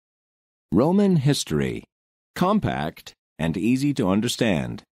Roman history. Compact and easy to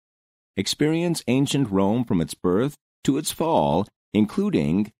understand. Experience ancient Rome from its birth to its fall,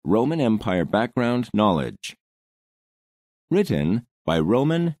 including Roman Empire background knowledge. Written by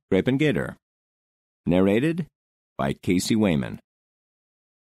Roman Grapengater. Narrated by Casey Wayman.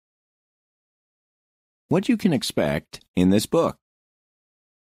 What you can expect in this book.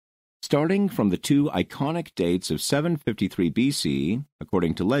 Starting from the two iconic dates of 753 BC,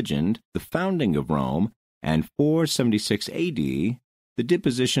 according to legend, the founding of Rome, and 476 AD, the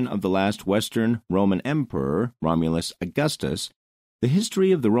deposition of the last Western Roman emperor, Romulus Augustulus, the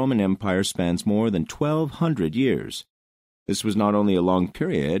history of the Roman Empire spans more than 1,200 years. This was not only a long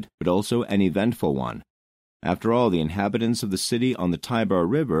period, but also an eventful one. After all, the inhabitants of the city on the Tiber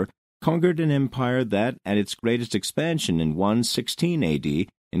River conquered an empire that, at its greatest expansion in 116 AD,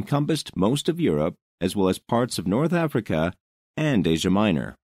 encompassed most of Europe, as well as parts of North Africa and Asia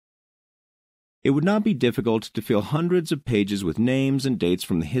Minor. It would not be difficult to fill hundreds of pages with names and dates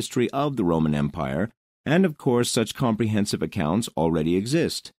from the history of the Roman Empire, and of course such comprehensive accounts already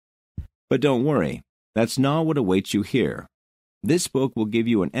exist. But don't worry, that's not what awaits you here. This book will give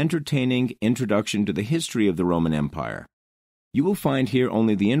you an entertaining introduction to the history of the Roman Empire. You will find here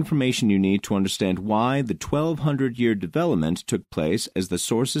only the information you need to understand why the 1,200-year development took place as the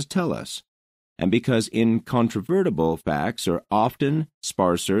sources tell us, and because incontrovertible facts are often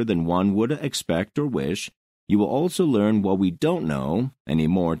sparser than one would expect or wish, you will also learn what we don't know any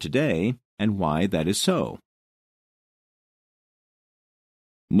more today and why that is so.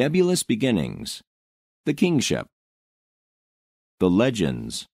 Nebulous beginnings. The kingship. The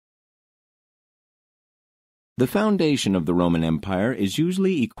legends. The foundation of the Roman Empire is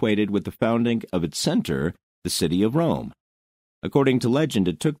usually equated with the founding of its center, the city of Rome. According to legend,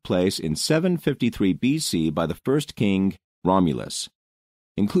 it took place in 753 BC by the first king, Romulus.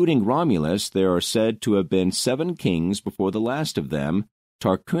 Including Romulus, there are said to have been 7 kings before the last of them,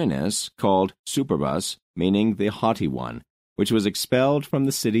 Tarquinius, called Superbus, meaning the haughty one, which was expelled from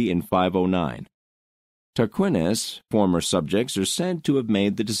the city in 509. Tarquinius' former subjects are said to have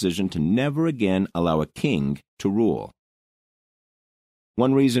made the decision to never again allow a king to rule.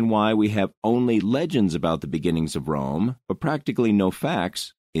 One reason why we have only legends about the beginnings of Rome, but practically no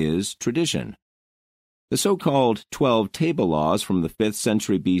facts, is tradition. The so-called 12 Table Laws from the 5th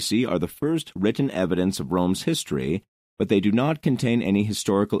century BC are the first written evidence of Rome's history, but they do not contain any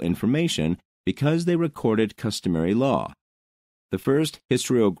historical information because they recorded customary law. The first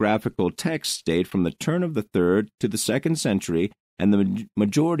historiographical texts date from the turn of the 3rd to the 2nd century, and the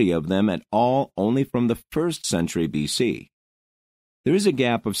majority of them at all only from the 1st century BC. There is a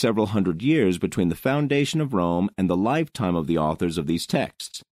gap of several hundred years between the foundation of Rome and the lifetime of the authors of these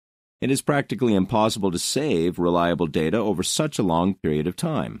texts. It is practically impossible to save reliable data over such a long period of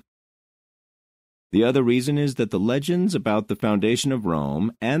time. The other reason is that the legends about the foundation of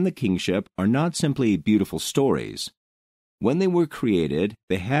Rome and the kingship are not simply beautiful stories. When they were created,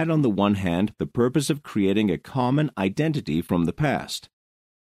 they had on the one hand the purpose of creating a common identity from the past.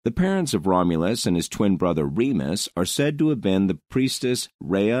 The parents of Romulus and his twin brother Remus are said to have been the priestess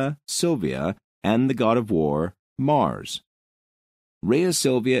Rhea Silvia and the god of war, Mars. Rhea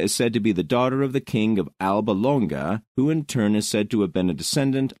Silvia is said to be the daughter of the king of Alba Longa, who in turn is said to have been a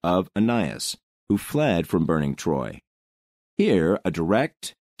descendant of Aeneas, who fled from burning Troy. Here, a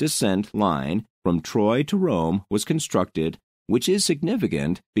direct descent line from Troy to Rome was constructed, which is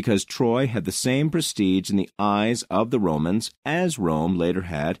significant because Troy had the same prestige in the eyes of the Romans as Rome later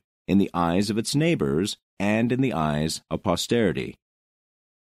had in the eyes of its neighbors and in the eyes of posterity.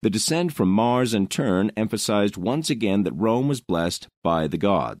 The descent from Mars in turn emphasized once again that Rome was blessed by the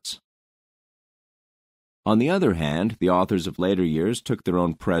gods. On the other hand, the authors of later years took their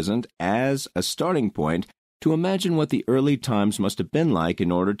own present as a starting point to imagine what the early times must have been like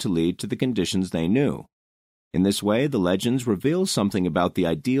in order to lead to the conditions they knew. In this way, the legends reveal something about the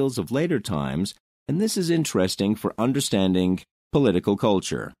ideals of later times, and this is interesting for understanding political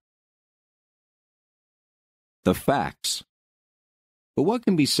culture. The facts. But what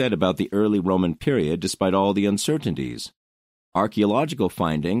can be said about the early Roman period despite all the uncertainties? Archaeological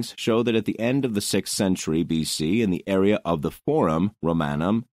findings show that at the end of the 6th century BC in the area of the Forum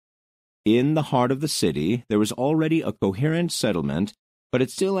Romanum, in the heart of the city, there was already a coherent settlement, but it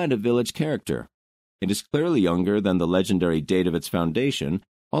still had a village character. It is clearly younger than the legendary date of its foundation,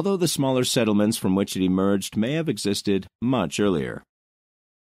 although the smaller settlements from which it emerged may have existed much earlier.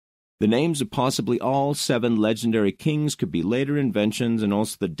 The names of possibly all 7 legendary kings could be later inventions, and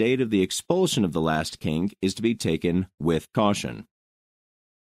also the date of the expulsion of the last king is to be taken with caution.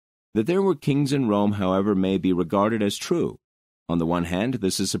 That there were kings in Rome, however, may be regarded as true. On the one hand,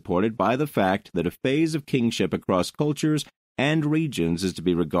 this is supported by the fact that a phase of kingship across cultures and regions is to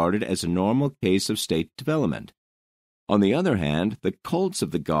be regarded as a normal case of state development. On the other hand, the cults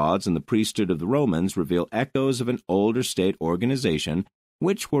of the gods and the priesthood of the Romans reveal echoes of an older state organization,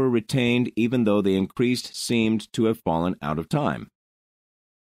 which were retained even though the increased seemed to have fallen out of time.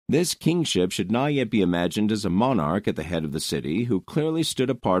 This kingship should not yet be imagined as a monarch at the head of the city who clearly stood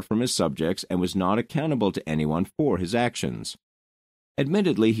apart from his subjects and was not accountable to anyone for his actions.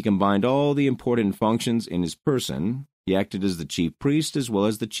 Admittedly, he combined all the important functions in his person. He acted as the chief priest as well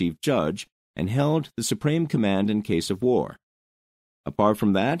as the chief judge, and held the supreme command in case of war. Apart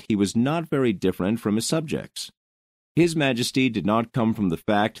from that, he was not very different from his subjects. His majesty did not come from the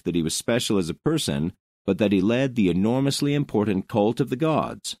fact that he was special as a person, but that he led the enormously important cult of the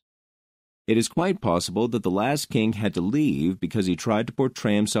gods. It is quite possible that the last king had to leave because he tried to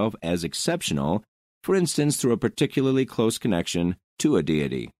portray himself as exceptional, for instance through a particularly close connection to a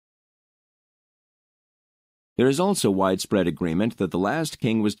deity. There is also widespread agreement that the last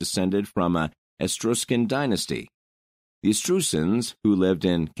king was descended from an Etruscan dynasty. The Etruscans, who lived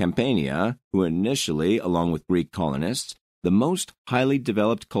in Campania, who initially, along with Greek colonists, the most highly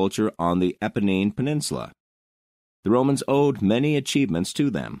developed culture on the Apennine Peninsula. The Romans owed many achievements to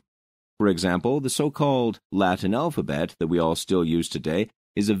them. For example, the so-called Latin alphabet that we all still use today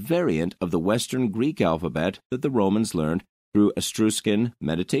is a variant of the Western Greek alphabet that the Romans learned through Etruscan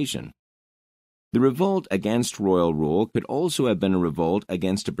meditation. The revolt against royal rule could also have been a revolt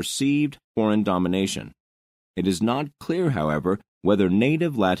against a perceived foreign domination. It is not clear, however, whether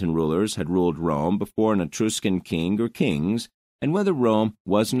native Latin rulers had ruled Rome before an Etruscan king or kings, and whether Rome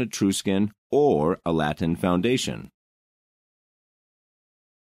was an Etruscan or a Latin foundation.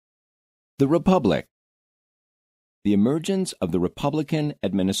 The Republic. The emergence of the Republican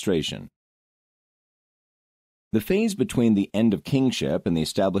administration. The phase between the end of kingship and the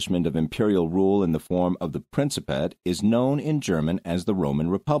establishment of imperial rule in the form of the Principate is known in German as the Roman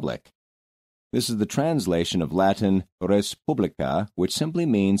Republic. This is the translation of Latin res publica, which simply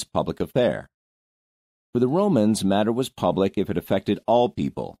means public affair. For the Romans, matter was public if it affected all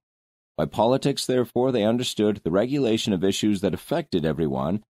people. By politics, therefore, they understood the regulation of issues that affected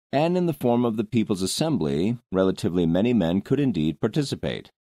everyone, and in the form of the People's Assembly, relatively many men could indeed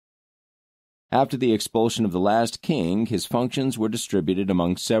participate. After the expulsion of the last king, his functions were distributed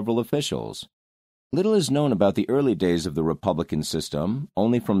among several officials. Little is known about the early days of the republican system.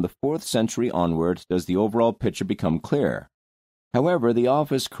 Only from the 4th century onward does the overall picture become clear. However, the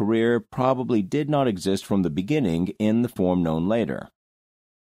office career probably did not exist from the beginning in the form known later.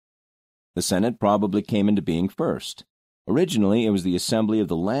 The Senate probably came into being first. Originally, it was the assembly of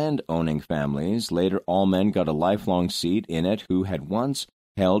the land-owning families. Later, all men got a lifelong seat in it who had once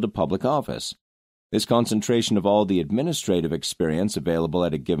held a public office. This concentration of all the administrative experience available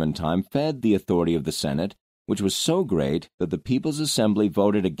at a given time fed the authority of the Senate, which was so great that the People's Assembly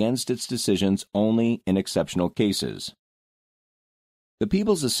voted against its decisions only in exceptional cases. The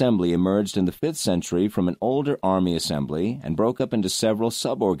People's Assembly emerged in the 5th century from an older army assembly and broke up into several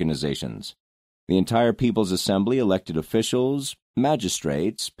sub-organizations. The entire People's Assembly elected officials,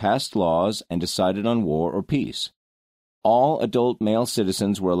 magistrates, passed laws, and decided on war or peace. All adult male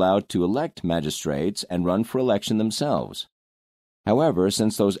citizens were allowed to elect magistrates and run for election themselves. However,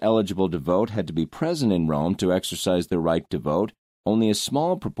 since those eligible to vote had to be present in Rome to exercise their right to vote, only a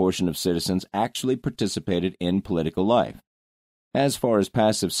small proportion of citizens actually participated in political life. As far as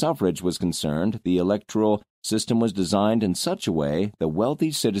passive suffrage was concerned, the electoral system was designed in such a way that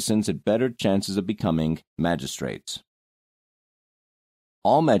wealthy citizens had better chances of becoming magistrates.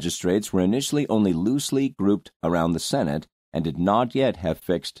 All magistrates were initially only loosely grouped around the Senate and did not yet have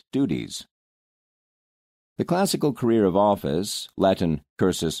fixed duties. The classical career of office, Latin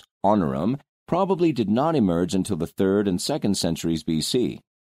cursus honorum, probably did not emerge until the 3rd and 2nd centuries BC.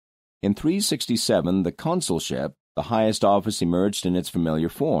 In 367, the consulship, the highest office, emerged in its familiar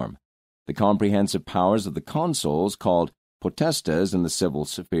form. The comprehensive powers of the consuls, called potestas in the civil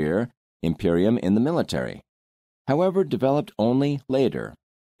sphere, imperium in the military, however, developed only later.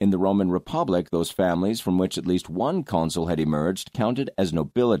 In the Roman Republic, those families from which at least one consul had emerged counted as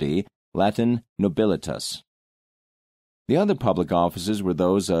nobility, Latin nobilitas. The other public offices were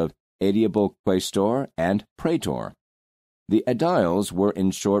those of aedible quaestor and praetor. The aediles were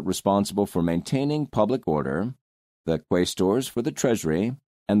in short responsible for maintaining public order, the quaestors for the treasury,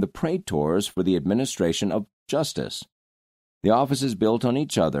 and the praetors for the administration of justice. The offices built on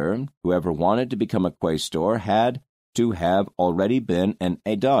each other. Whoever wanted to become a quaestor had to have already been an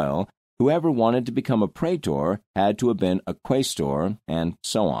aedile. Whoever wanted to become a praetor had to have been a quaestor, and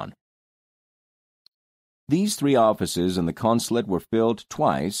so on. These three offices in the consulate were filled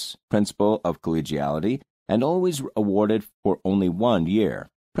twice, principle of collegiality, and always awarded for only 1 year,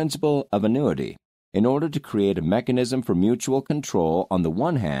 principle of annuity, in order to create a mechanism for mutual control on the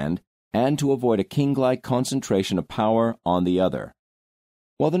one hand and to avoid a king-like concentration of power on the other.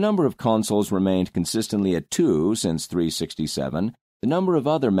 While the number of consuls remained consistently at 2 since 367, the number of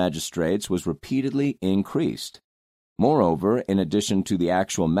other magistrates was repeatedly increased. Moreover, in addition to the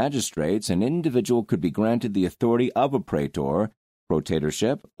actual magistrates, an individual could be granted the authority of a praetor,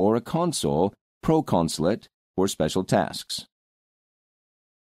 protatorship, or a consul, proconsulate, for special tasks.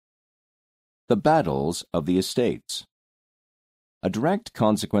 The battles of the estates. A direct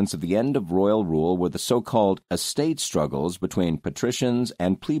consequence of the end of royal rule were the so-called estate struggles between patricians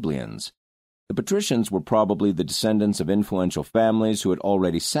and plebeians. The patricians were probably the descendants of influential families who had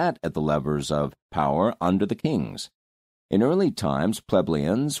already sat at the levers of power under the kings. In early times,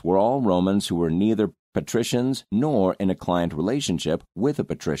 plebeians were all Romans who were neither patricians nor in a client relationship with a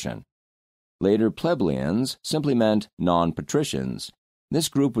patrician. Later, plebeians simply meant non-patricians. This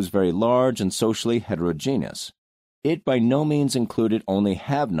group was very large and socially heterogeneous. It by no means included only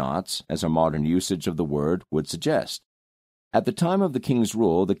have-nots, as our modern usage of the word would suggest. At the time of the king's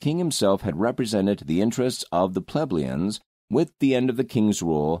rule, the king himself had represented the interests of the plebeians. With the end of the king's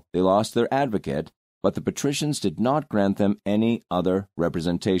rule, they lost their advocate, but the patricians did not grant them any other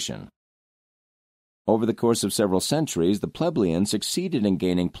representation. Over the course of several centuries, the plebeians succeeded in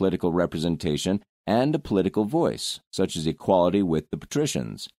gaining political representation and a political voice, such as equality with the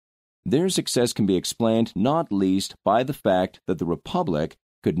patricians. Their success can be explained not least by the fact that the republic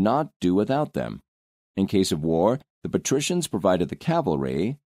could not do without them. In case of war, the patricians provided the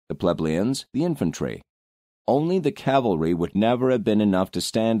cavalry, the plebeians the infantry. Only the cavalry would never have been enough to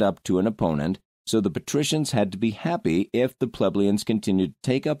stand up to an opponent, so the patricians had to be happy if the plebeians continued to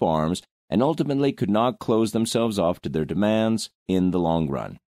take up arms and ultimately could not close themselves off to their demands in the long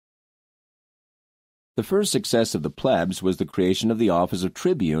run. The first success of the plebs was the creation of the office of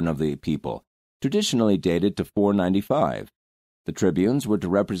tribune of the people, traditionally dated to 495. The tribunes were to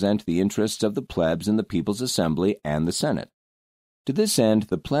represent the interests of the plebs in the people's assembly and the Senate. To this end,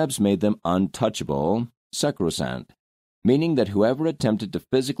 the plebs made them untouchable, sacrosanct, meaning that whoever attempted to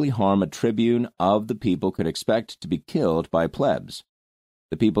physically harm a tribune of the people could expect to be killed by plebs.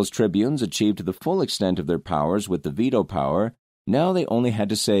 The people's tribunes achieved the full extent of their powers with the veto power. Now they only had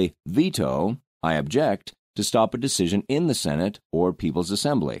to say veto, I object, to stop a decision in the Senate or People's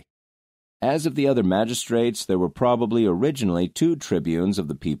Assembly. As of the other magistrates, there were probably originally 2 tribunes of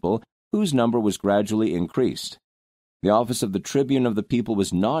the people, whose number was gradually increased. The office of the tribune of the people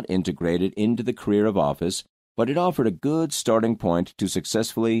was not integrated into the career of office, but it offered a good starting point to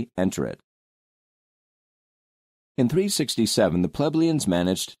successfully enter it. In 367, the plebeians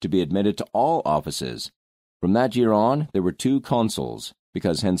managed to be admitted to all offices. From that year on, there were 2 consuls,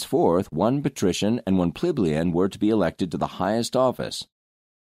 because henceforth 1 patrician and 1 plebeian were to be elected to the highest office.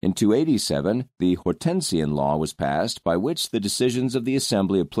 In 287, the Hortensian law was passed, by which the decisions of the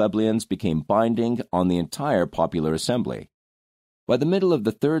assembly of plebeians became binding on the entire popular assembly. By the middle of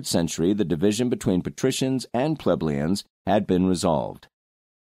the 3rd century, the division between patricians and plebeians had been resolved.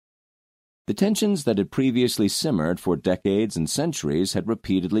 The tensions that had previously simmered for decades and centuries had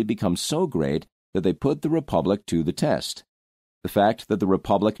repeatedly become so great that they put the Republic to the test. The fact that the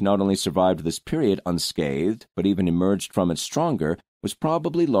Republic not only survived this period unscathed, but even emerged from it stronger, was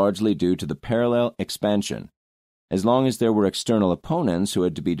probably largely due to the parallel expansion. As long as there were external opponents who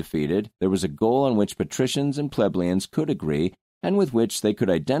had to be defeated, there was a goal on which patricians and plebeians could agree and with which they could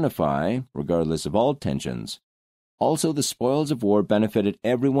identify, regardless of all tensions. Also, the spoils of war benefited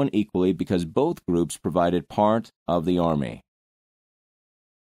everyone equally because both groups provided part of the army.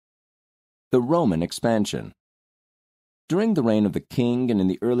 The Roman expansion. During the reign of the king and in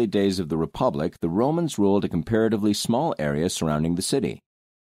the early days of the Republic, the Romans ruled a comparatively small area surrounding the city.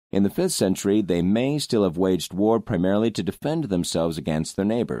 In the 5th century, they may still have waged war primarily to defend themselves against their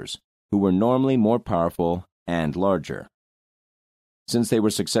neighbors, who were normally more powerful and larger. Since they were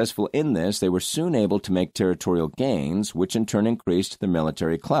successful in this, they were soon able to make territorial gains, which in turn increased their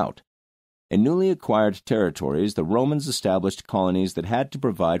military clout. In newly acquired territories, the Romans established colonies that had to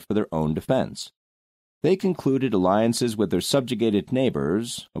provide for their own defense. They concluded alliances with their subjugated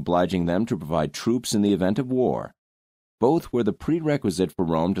neighbors, obliging them to provide troops in the event of war. Both were the prerequisite for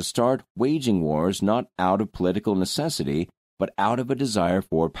Rome to start waging wars not out of political necessity, but out of a desire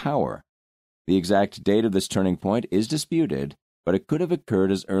for power. The exact date of this turning point is disputed, but it could have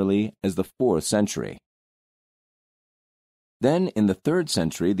occurred as early as the 4th century. Then, in the 3rd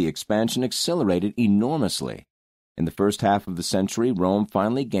century, the expansion accelerated enormously. In the first half of the century, Rome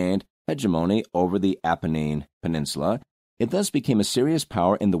finally gained hegemony over the Apennine Peninsula, it thus became a serious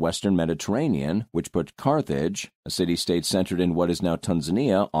power in the western Mediterranean, which put Carthage, a city-state centered in what is now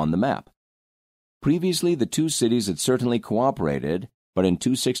Tanzania, on the map. Previously, the two cities had certainly cooperated, but in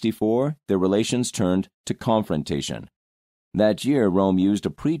 264 their relations turned to confrontation. That year, Rome used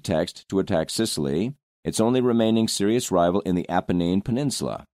a pretext to attack Sicily, its only remaining serious rival in the Apennine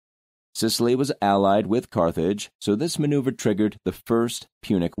Peninsula. Sicily was allied with Carthage, so this maneuver triggered the First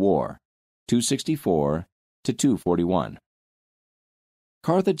Punic War, 264 to 241.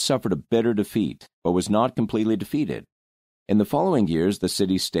 Carthage suffered a bitter defeat, but was not completely defeated. In the following years, the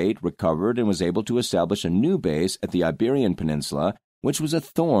city-state recovered and was able to establish a new base at the Iberian Peninsula, which was a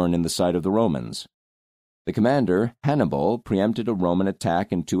thorn in the side of the Romans. The commander, Hannibal, preempted a Roman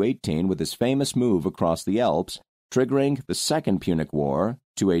attack in 218 with his famous move across the Alps, triggering the Second Punic War,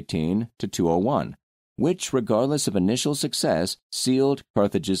 218 to 201, which, regardless of initial success, sealed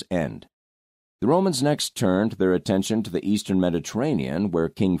Carthage's end. The Romans next turned their attention to the eastern Mediterranean, where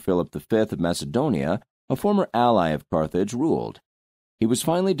King Philip V of Macedonia, a former ally of Carthage, ruled. He was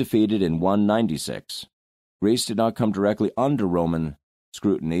finally defeated in 196. Greece did not come directly under Roman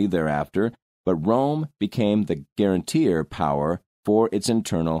scrutiny thereafter, but Rome became the guarantor power for its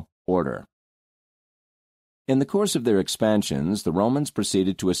internal order. In the course of their expansions, the Romans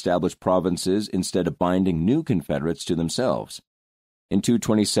proceeded to establish provinces instead of binding new confederates to themselves. In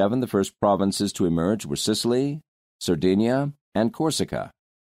 227, the first provinces to emerge were Sicily, Sardinia, and Corsica.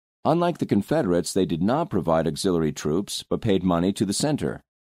 Unlike the Confederates, they did not provide auxiliary troops, but paid money to the center.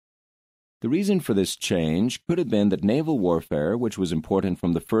 The reason for this change could have been that naval warfare, which was important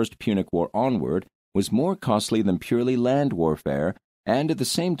from the First Punic War onward, was more costly than purely land warfare, and at the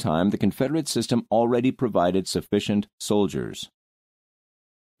same time the Confederate system already provided sufficient soldiers.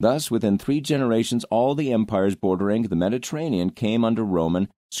 Thus, within 3 generations, all the empires bordering the Mediterranean came under Roman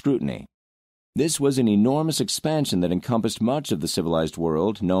scrutiny. This was an enormous expansion that encompassed much of the civilized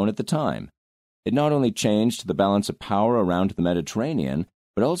world known at the time. It not only changed the balance of power around the Mediterranean,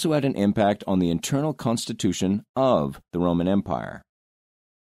 but also had an impact on the internal constitution of the Roman Empire.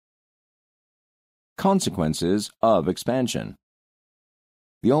 Consequences of expansion.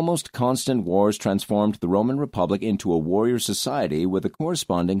 The almost constant wars transformed the Roman Republic into a warrior society with a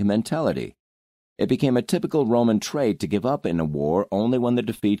corresponding mentality. It became a typical Roman trait to give up in a war only when the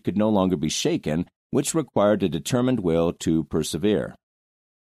defeat could no longer be shaken, which required a determined will to persevere.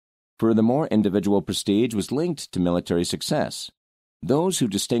 Furthermore, individual prestige was linked to military success. Those who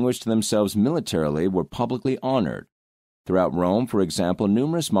distinguished themselves militarily were publicly honored. Throughout Rome, for example,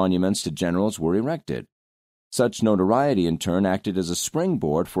 numerous monuments to generals were erected. Such notoriety, in turn, acted as a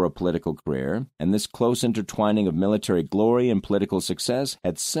springboard for a political career, and this close intertwining of military glory and political success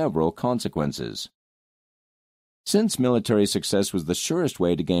had several consequences. Since military success was the surest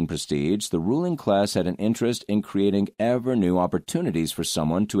way to gain prestige, the ruling class had an interest in creating ever new opportunities for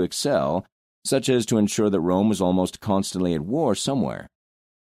someone to excel, such as to ensure that Rome was almost constantly at war somewhere.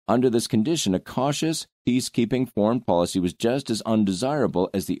 Under this condition, a cautious, peacekeeping foreign policy was just as undesirable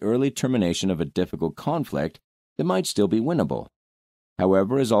as the early termination of a difficult conflict that might still be winnable.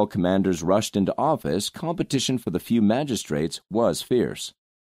 However, as all commanders rushed into office, competition for the few magistrates was fierce.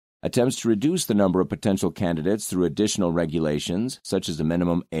 Attempts to reduce the number of potential candidates through additional regulations, such as a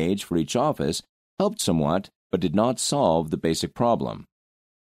minimum age for each office, helped somewhat, but did not solve the basic problem.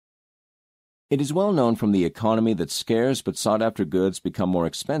 It is well known from the economy that scarce but sought-after goods become more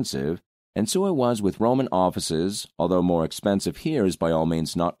expensive, and so it was with Roman offices, although more expensive here is by all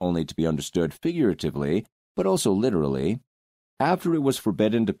means not only to be understood figuratively, but also literally. After it was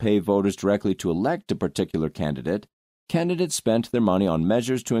forbidden to pay voters directly to elect a particular candidate, candidates spent their money on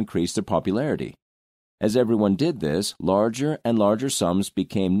measures to increase their popularity. As everyone did this, larger and larger sums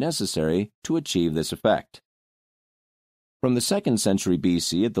became necessary to achieve this effect. From the 2nd century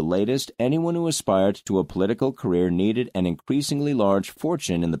BC at the latest, anyone who aspired to a political career needed an increasingly large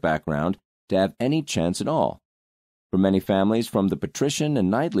fortune in the background to have any chance at all. For many families from the patrician and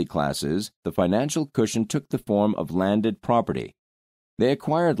knightly classes, the financial cushion took the form of landed property. They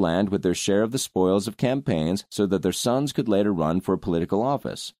acquired land with their share of the spoils of campaigns so that their sons could later run for a political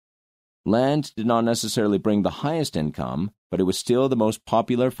office. Land did not necessarily bring the highest income, but it was still the most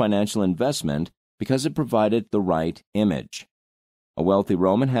popular financial investment because it provided the right image. A wealthy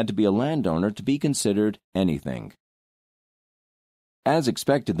Roman had to be a landowner to be considered anything. As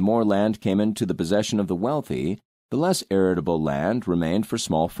expected, the more land came into the possession of the wealthy, the less arable land remained for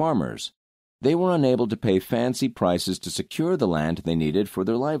small farmers. They were unable to pay fancy prices to secure the land they needed for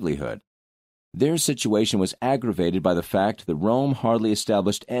their livelihood. Their situation was aggravated by the fact that Rome hardly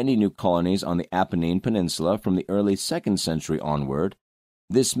established any new colonies on the Apennine Peninsula from the early 2nd century onward.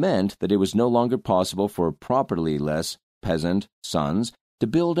 This meant that it was no longer possible for propertyless peasant sons to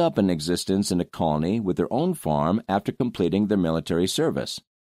build up an existence in a colony with their own farm after completing their military service.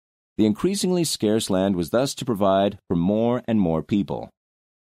 The increasingly scarce land was thus to provide for more and more people.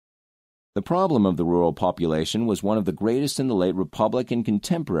 The problem of the rural population was one of the greatest in the late Republic, and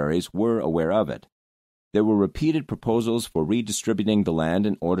contemporaries were aware of it. There were repeated proposals for redistributing the land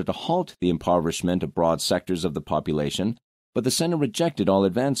in order to halt the impoverishment of broad sectors of the population, but the Senate rejected all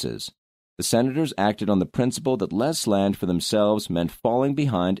advances. The senators acted on the principle that less land for themselves meant falling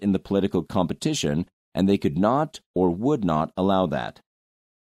behind in the political competition, and they could not or would not allow that.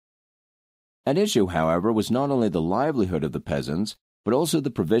 At issue, however, was not only the livelihood of the peasants, but also the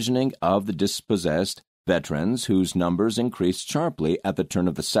provisioning of the dispossessed veterans, whose numbers increased sharply at the turn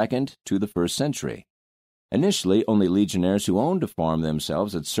of the 2nd to the 1st century. Initially, only legionnaires who owned a farm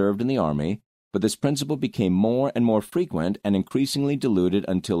themselves had served in the army, but this principle became more and more frequent and increasingly diluted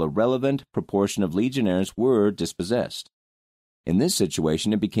until a relevant proportion of legionnaires were dispossessed. In this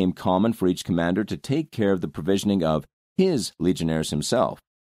situation, it became common for each commander to take care of the provisioning of his legionnaires himself.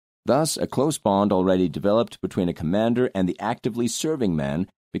 Thus, a close bond already developed between a commander and the actively serving men,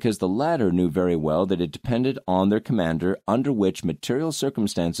 because the latter knew very well that it depended on their commander under which material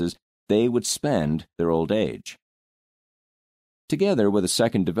circumstances they would spend their old age. Together with a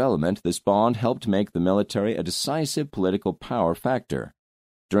second development, this bond helped make the military a decisive political power factor.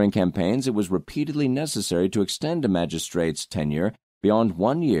 During campaigns, it was repeatedly necessary to extend a magistrate's tenure beyond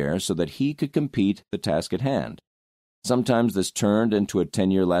 1 year so that he could complete the task at hand. Sometimes this turned into a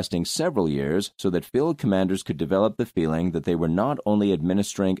tenure lasting several years so that field commanders could develop the feeling that they were not only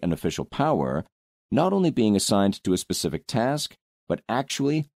administering an official power, not only being assigned to a specific task, but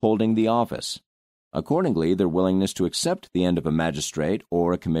actually holding the office. Accordingly, their willingness to accept the end of a magistrate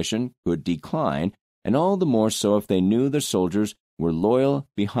or a commission could decline, and all the more so if they knew their soldiers were loyal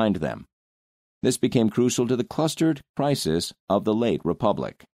behind them. This became crucial to the clustered crisis of the late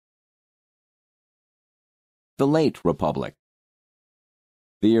Republic. The late Republic.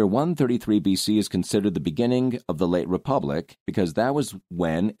 The year 133 BC is considered the beginning of the late Republic because that was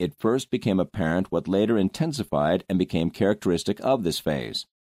when it first became apparent what later intensified and became characteristic of this phase.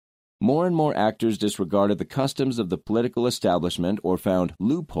 More and more actors disregarded the customs of the political establishment or found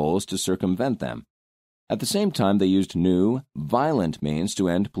loopholes to circumvent them. At the same time, they used new, violent means to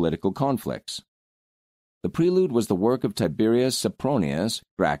end political conflicts. The prelude was the work of Tiberius Sempronius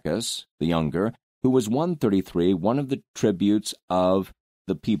Gracchus the Younger, who was 133, one of the tributes of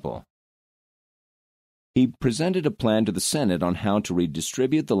the people. He presented a plan to the Senate on how to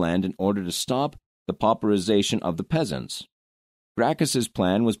redistribute the land in order to stop the pauperization of the peasants. Gracchus's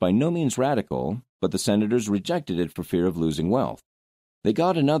plan was by no means radical, but the senators rejected it for fear of losing wealth. They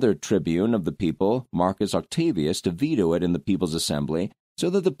got another tribune of the people, Marcus Octavius, to veto it in the People's Assembly so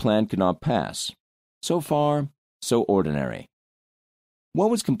that the plan could not pass. So far, so ordinary. What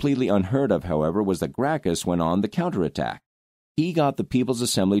was completely unheard of, however, was that Gracchus went on the counterattack. He got the People's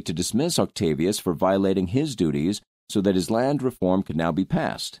Assembly to dismiss Octavius for violating his duties so that his land reform could now be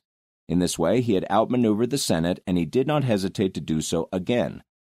passed. In this way, he had outmaneuvered the Senate, and he did not hesitate to do so again.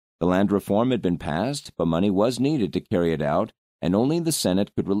 The land reform had been passed, but money was needed to carry it out, and only the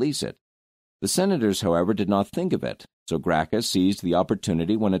Senate could release it. The senators, however, did not think of it, so Gracchus seized the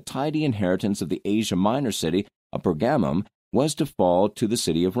opportunity when a tidy inheritance of the Asia Minor city of Pergamum was to fall to the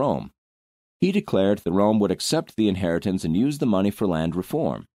city of Rome. He declared that Rome would accept the inheritance and use the money for land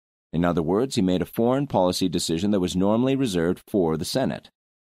reform. In other words, he made a foreign policy decision that was normally reserved for the Senate.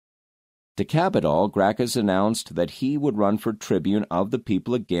 To cap it all, Gracchus announced that he would run for tribune of the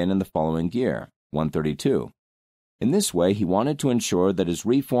people again in the following year, 132. In this way, he wanted to ensure that his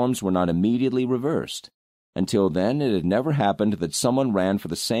reforms were not immediately reversed. Until then, it had never happened that someone ran for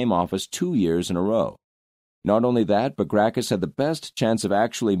the same office 2 years in a row. Not only that, but Gracchus had the best chance of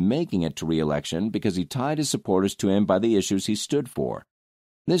actually making it to re-election because he tied his supporters to him by the issues he stood for.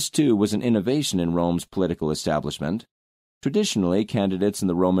 This, too, was an innovation in Rome's political establishment. Traditionally, candidates in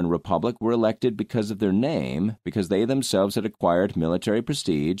the Roman Republic were elected because of their name, because they themselves had acquired military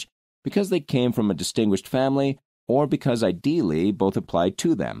prestige, because they came from a distinguished family, or because ideally both applied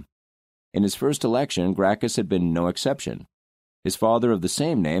to them. In his first election, Gracchus had been no exception. His father of the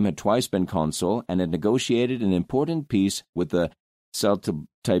same name had twice been consul and had negotiated an important peace with the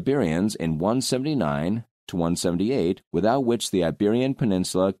Celtiberians in 179 to 178, without which the Iberian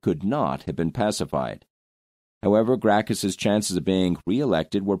Peninsula could not have been pacified. However, Gracchus's chances of being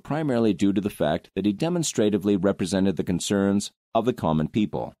re-elected were primarily due to the fact that he demonstratively represented the concerns of the common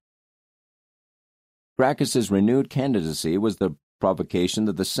people. Gracchus's renewed candidacy was the provocation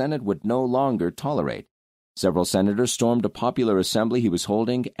that the Senate would no longer tolerate. Several senators stormed a popular assembly he was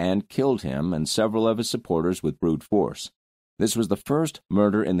holding and killed him and several of his supporters with brute force. This was the first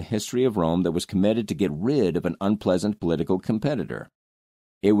murder in the history of Rome that was committed to get rid of an unpleasant political competitor.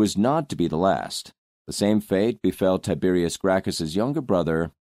 It was not to be the last. The same fate befell Tiberius Gracchus's younger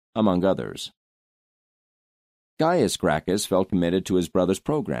brother, among others. Gaius Gracchus felt committed to his brother's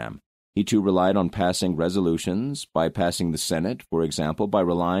program. He too relied on passing resolutions, bypassing the Senate, for example, by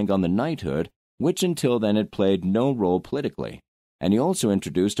relying on the knighthood, which until then had played no role politically, and he also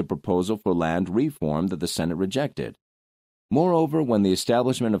introduced a proposal for land reform that the Senate rejected. Moreover, when the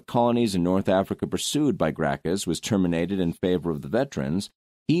establishment of colonies in North Africa pursued by Gracchus was terminated in favor of the veterans,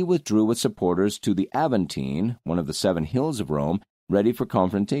 he withdrew with supporters to the Aventine, one of the 7 hills of Rome, ready for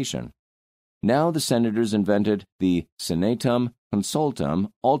confrontation. Now the senators invented the Senatum Consultum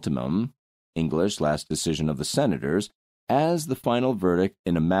Ultimum, English, last decision of the senators, as the final verdict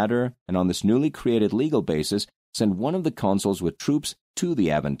in a matter, and on this newly created legal basis sent one of the consuls with troops to the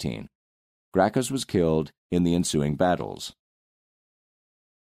Aventine. Gracchus was killed in the ensuing battles.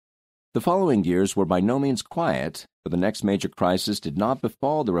 The following years were by no means quiet, for the next major crisis did not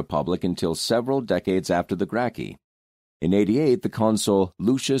befall the Republic until several decades after the Gracchi. In 88, the consul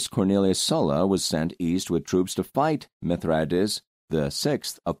Lucius Cornelius Sulla was sent east with troops to fight Mithridates VI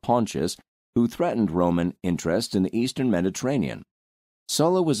of Pontus, who threatened Roman interests in the eastern Mediterranean.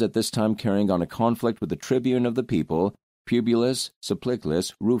 Sulla was at this time carrying on a conflict with the tribune of the people, Publius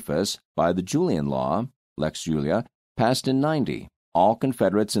Supplicus Rufus, by the Julian law, Lex Julia, passed in 90. All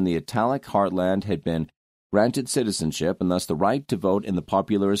Confederates in the Italic heartland had been granted citizenship and thus the right to vote in the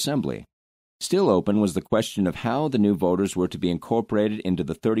popular assembly. Still open was the question of how the new voters were to be incorporated into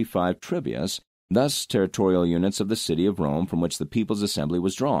the 35 tribuas, thus territorial units of the city of Rome from which the People's Assembly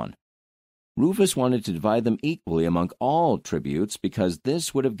was drawn. Rufus wanted to divide them equally among all tributes because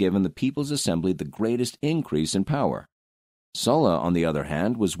this would have given the People's Assembly the greatest increase in power. Sulla, on the other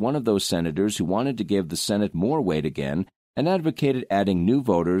hand, was one of those senators who wanted to give the Senate more weight again and advocated adding new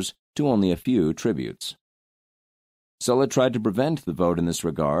voters to only a few tributes. Sulla tried to prevent the vote in this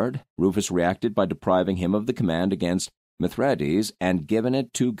regard. Rufus reacted by depriving him of the command against Mithridates and given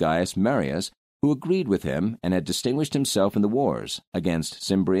it to Gaius Marius, who agreed with him and had distinguished himself in the wars against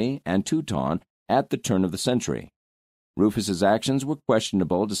Cimbri and Teuton at the turn of the century. Rufus's actions were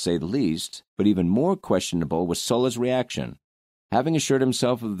questionable, to say the least, but even more questionable was Sulla's reaction. Having assured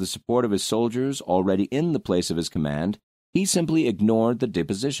himself of the support of his soldiers already in the place of his command, he simply ignored the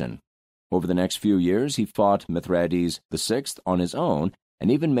deposition. Over the next few years, he fought Mithridates VI on his own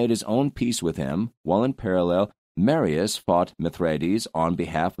and even made his own peace with him, while in parallel, Marius fought Mithridates on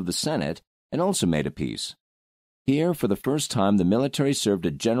behalf of the Senate and also made a peace. Here, for the first time, the military served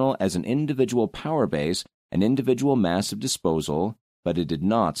a general as an individual power base, an individual mass of disposal, but it did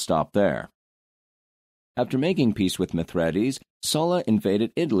not stop there. After making peace with Mithridates, Sulla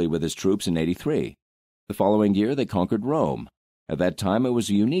invaded Italy with his troops in 83. The following year, they conquered Rome. At that time, it was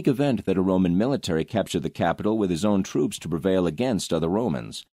a unique event that a Roman military captured the capital with his own troops to prevail against other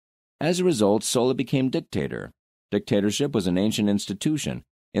Romans. As a result, Sulla became dictator. Dictatorship was an ancient institution.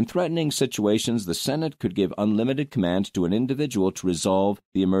 In threatening situations, the Senate could give unlimited command to an individual to resolve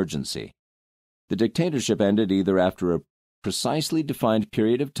the emergency. The dictatorship ended either after a precisely defined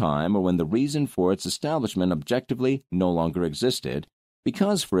period of time or when the reason for its establishment objectively no longer existed,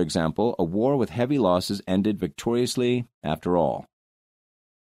 because, for example, a war with heavy losses ended victoriously after all.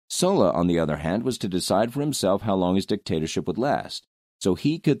 Sulla, on the other hand, was to decide for himself how long his dictatorship would last, so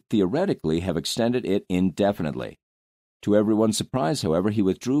he could theoretically have extended it indefinitely. To everyone's surprise, however, he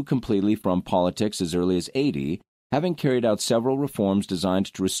withdrew completely from politics as early as 80, having carried out several reforms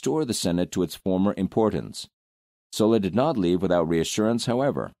designed to restore the Senate to its former importance. Sulla did not leave without reassurance,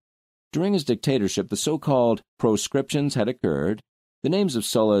 however. During his dictatorship, the so-called proscriptions had occurred. The names of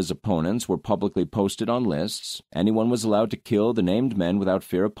Sulla's opponents were publicly posted on lists. Anyone was allowed to kill the named men without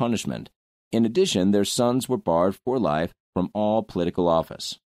fear of punishment. In addition, their sons were barred for life from all political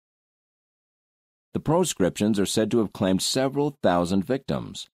office. The proscriptions are said to have claimed several thousand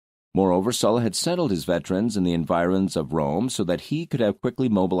victims. Moreover, Sulla had settled his veterans in the environs of Rome so that he could have quickly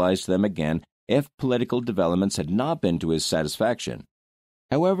mobilized them again if political developments had not been to his satisfaction.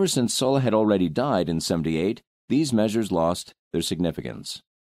 However, since Sulla had already died in 78, these measures lost their significance.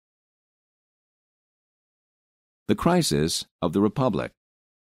 The crisis of the Republic.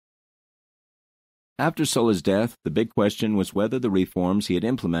 After Sulla's death, the big question was whether the reforms he had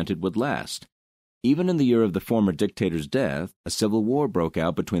implemented would last. Even in the year of the former dictator's death, a civil war broke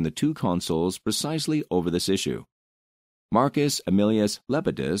out between the two consuls precisely over this issue. Marcus Aemilius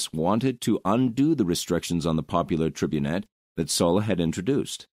Lepidus wanted to undo the restrictions on the popular tribunate that Sulla had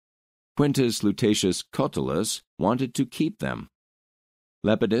introduced. Quintus Lutatius Catullus wanted to keep them.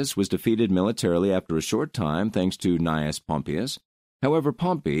 Lepidus was defeated militarily after a short time thanks to Gnaeus Pompeius. However,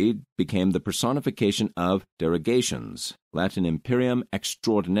 Pompey became the personification of derogations, Latin imperium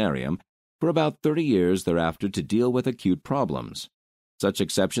extraordinarium, for about 30 years thereafter to deal with acute problems. Such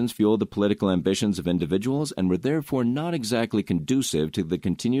exceptions fueled the political ambitions of individuals and were therefore not exactly conducive to the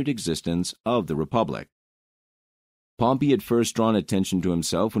continued existence of the Republic. Pompey had first drawn attention to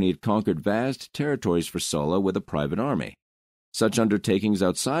himself when he had conquered vast territories for Sulla with a private army. Such undertakings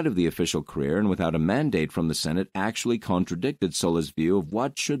outside of the official career and without a mandate from the Senate actually contradicted Sulla's view of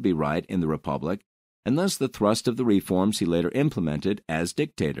what should be right in the Republic, and thus the thrust of the reforms he later implemented as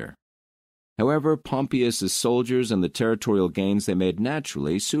dictator. However, Pompeius's soldiers and the territorial gains they made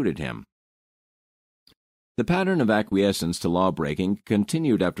naturally suited him. The pattern of acquiescence to law-breaking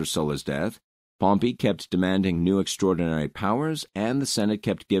continued after Sulla's death. Pompey kept demanding new extraordinary powers, and the Senate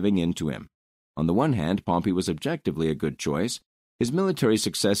kept giving in to him. On the one hand, Pompey was objectively a good choice. His military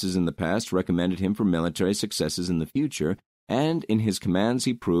successes in the past recommended him for military successes in the future, and in his commands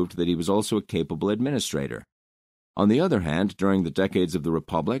he proved that he was also a capable administrator. On the other hand, during the decades of the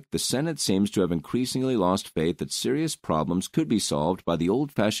Republic, the Senate seems to have increasingly lost faith that serious problems could be solved by the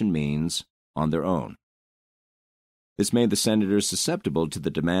old-fashioned means on their own. This made the senators susceptible to the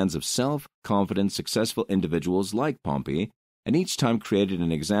demands of self-confident, successful individuals like Pompey, and each time created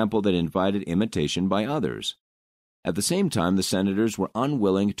an example that invited imitation by others. At the same time, the senators were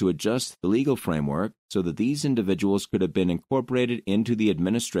unwilling to adjust the legal framework so that these individuals could have been incorporated into the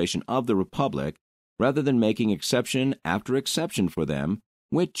administration of the Republic, rather than making exception after exception for them,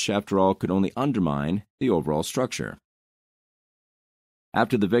 which, after all, could only undermine the overall structure.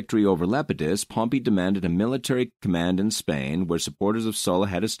 After the victory over Lepidus, Pompey demanded a military command in Spain, where supporters of Sulla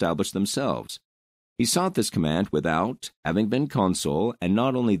had established themselves. He sought this command without having been consul, and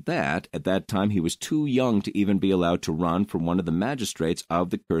not only that, at that time he was too young to even be allowed to run for one of the magistrates of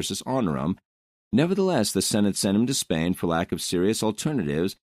the cursus honorum. Nevertheless, the Senate sent him to Spain for lack of serious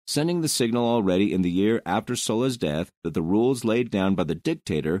alternatives, sending the signal already in the year after Sulla's death that the rules laid down by the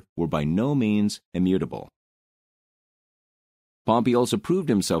dictator were by no means immutable. Pompey also proved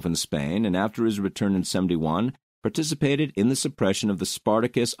himself in Spain, and after his return in 71, participated in the suppression of the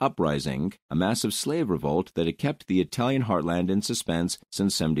Spartacus uprising, a massive slave revolt that had kept the Italian heartland in suspense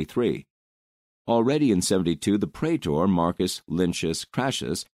since 73. Already in 72, the praetor Marcus Lincius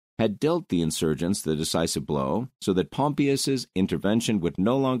Crassus had dealt the insurgents the decisive blow, so that Pompeius's intervention would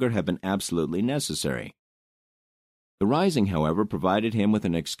no longer have been absolutely necessary. The rising, however, provided him with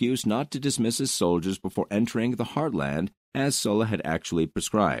an excuse not to dismiss his soldiers before entering the heartland, as Sulla had actually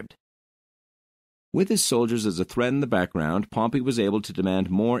prescribed. With his soldiers as a threat in the background, Pompey was able to demand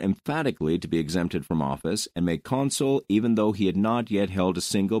more emphatically to be exempted from office and made consul even though he had not yet held a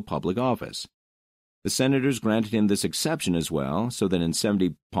single public office. The senators granted him this exception as well, so that in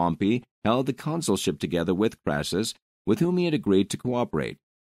 70 Pompey held the consulship together with Crassus, with whom he had agreed to cooperate.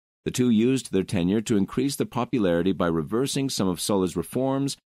 The two used their tenure to increase their popularity by reversing some of Sulla's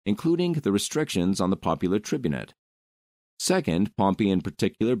reforms, including the restrictions on the popular tribunate. Second, Pompey in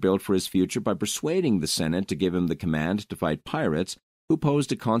particular built for his future by persuading the Senate to give him the command to fight pirates, who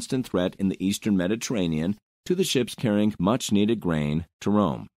posed a constant threat in the eastern Mediterranean to the ships carrying much-needed grain to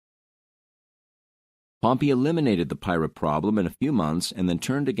Rome. Pompey eliminated the pirate problem in a few months and then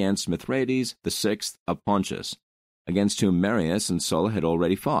turned against Mithridates VI of Pontus, against whom Marius and Sulla had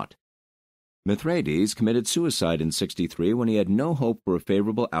already fought. Mithridates committed suicide in 63 when he had no hope for a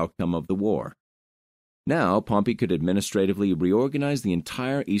favorable outcome of the war. Now, Pompey could administratively reorganize the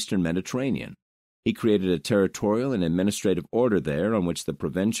entire eastern Mediterranean. He created a territorial and administrative order there on which the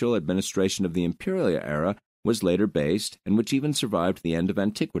provincial administration of the imperial era was later based and which even survived the end of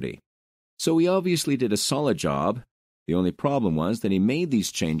antiquity. So he obviously did a solid job. The only problem was that he made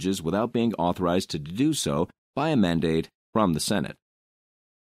these changes without being authorized to do so by a mandate from the Senate.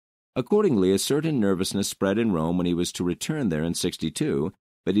 Accordingly, a certain nervousness spread in Rome when he was to return there in 62,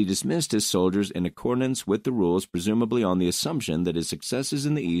 but he dismissed his soldiers in accordance with the rules, presumably on the assumption that his successes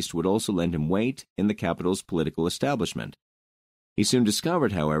in the East would also lend him weight in the capital's political establishment. He soon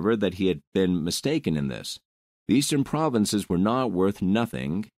discovered, however, that he had been mistaken in this. The eastern provinces were not worth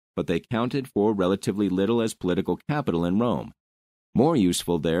nothing, but they counted for relatively little as political capital in Rome. More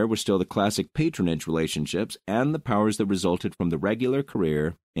useful there were still the classic patronage relationships and the powers that resulted from the regular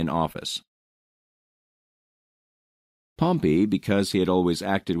career in office. Pompey, because he had always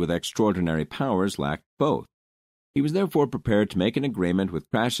acted with extraordinary powers, lacked both. He was therefore prepared to make an agreement with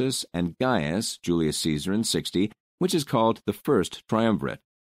Crassus and Gaius Julius Caesar in 60, which is called the First Triumvirate.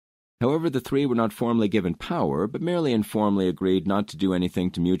 However, the three were not formally given power, but merely informally agreed not to do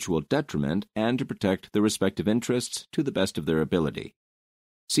anything to mutual detriment and to protect their respective interests to the best of their ability.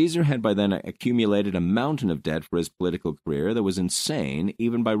 Caesar had by then accumulated a mountain of debt for his political career that was insane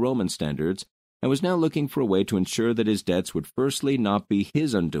even by Roman standards, and was now looking for a way to ensure that his debts would firstly not be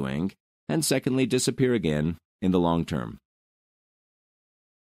his undoing, and secondly disappear again in the long term.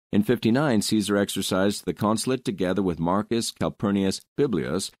 In 59, Caesar exercised the consulate together with Marcus Calpurnius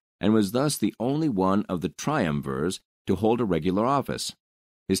Publius, and was thus the only one of the triumvirs to hold a regular office.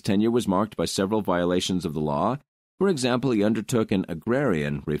 His tenure was marked by several violations of the law. For example, he undertook an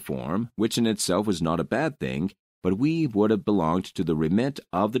agrarian reform, which in itself was not a bad thing, but would have belonged to the remit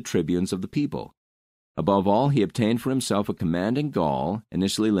of the tribunes of the people. Above all, he obtained for himself a command in Gaul,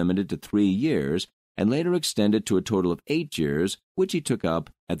 initially limited to 3 years, and later extended to a total of 8 years, which he took up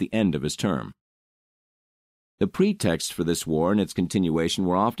at the end of his term. The pretexts for this war and its continuation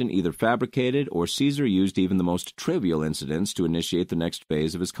were often either fabricated, or Caesar used even the most trivial incidents to initiate the next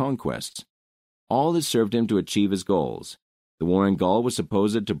phase of his conquests. All this served him to achieve his goals. The war in Gaul was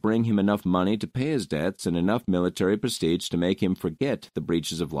supposed to bring him enough money to pay his debts and enough military prestige to make him forget the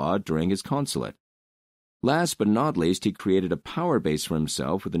breaches of law during his consulate. Last but not least, he created a power base for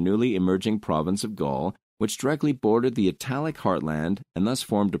himself with the newly emerging province of Gaul, which directly bordered the Italic heartland and thus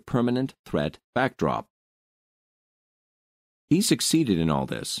formed a permanent threat backdrop. He succeeded in all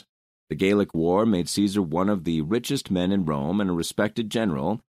this. The Gallic War made Caesar one of the richest men in Rome and a respected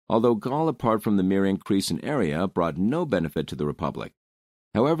general, although Gaul, apart from the mere increase in area, brought no benefit to the Republic.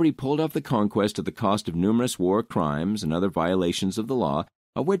 However, he pulled off the conquest at the cost of numerous war crimes and other violations of the law,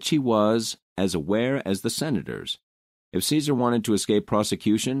 of which he was as aware as the senators. If Caesar wanted to escape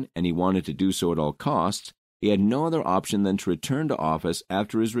prosecution, and he wanted to do so at all costs, he had no other option than to return to office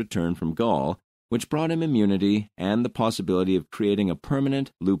after his return from Gaul, which brought him immunity and the possibility of creating a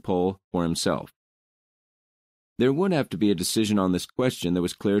permanent loophole for himself. There would have to be a decision on this question that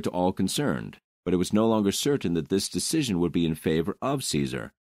was clear to all concerned, but it was no longer certain that this decision would be in favor of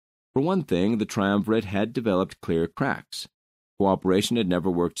Caesar. For one thing, the triumvirate had developed clear cracks. Cooperation had never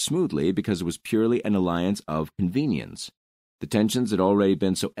worked smoothly because it was purely an alliance of convenience. The tensions had already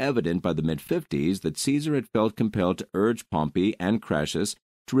been so evident by the mid-50s that Caesar had felt compelled to urge Pompey and Crassus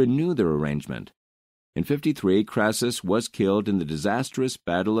to renew their arrangement. In 53, Crassus was killed in the disastrous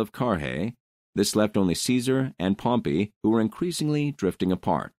Battle of Carrhae. This left only Caesar and Pompey, who were increasingly drifting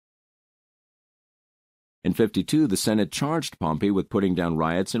apart. In 52, the Senate charged Pompey with putting down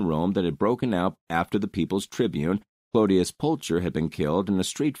riots in Rome that had broken out after the people's tribune, Clodius Pulcher, had been killed in a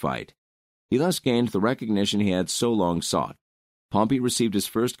street fight. He thus gained the recognition he had so long sought. Pompey received his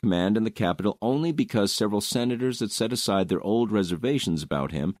first command in the capital only because several senators had set aside their old reservations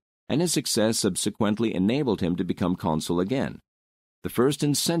about him, and his success subsequently enabled him to become consul again, the first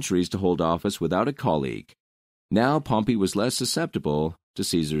in centuries to hold office without a colleague. Now Pompey was less susceptible to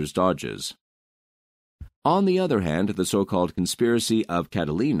Caesar's dodges. On the other hand, the so-called conspiracy of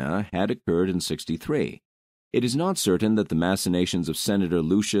Catilina had occurred in 63. It is not certain that the machinations of Senator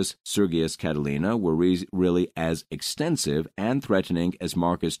Lucius Sergius Catilina were really as extensive and threatening as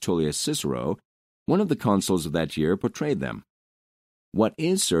Marcus Tullius Cicero, one of the consuls of that year, portrayed them. What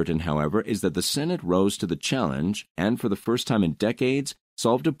is certain, however, is that the Senate rose to the challenge and, for the first time in decades,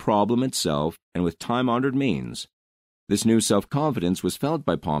 solved a problem itself and with time-honored means. This new self-confidence was felt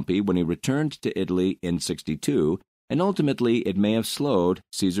by Pompey when he returned to Italy in 62, and ultimately it may have slowed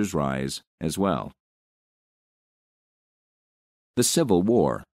Caesar's rise as well. The Civil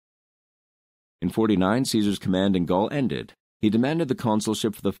War. In 49, Caesar's command in Gaul ended. He demanded the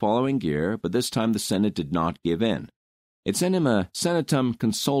consulship for the following year, but this time the Senate did not give in. It sent him a senatum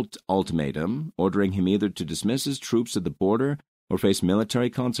consult ultimatum, ordering him either to dismiss his troops at the border or face military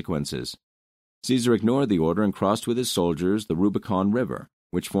consequences. Caesar ignored the order and crossed with his soldiers the Rubicon River,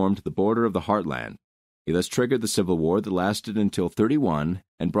 which formed the border of the heartland. He thus triggered the civil war that lasted until 31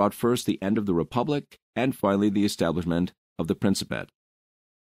 and brought first the end of the Republic and finally the establishment of the Principate.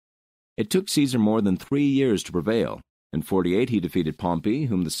 It took Caesar more than 3 years to prevail. In 48 he defeated Pompey,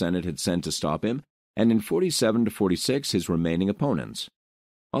 whom the Senate had sent to stop him, and in 47 to 46 his remaining opponents.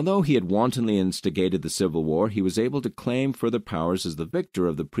 Although he had wantonly instigated the civil war, he was able to claim further powers as the victor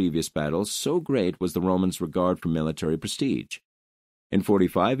of the previous battles, so great was the Romans' regard for military prestige. In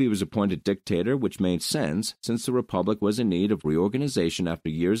 45 he was appointed dictator, which made sense since the Republic was in need of reorganization after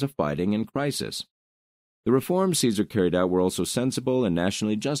years of fighting and crisis. The reforms Caesar carried out were also sensible and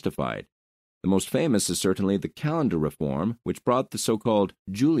nationally justified. The most famous is certainly the calendar reform, which brought the so-called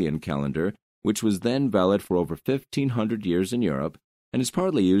Julian calendar, which was then valid for over 1,500 years in Europe, and is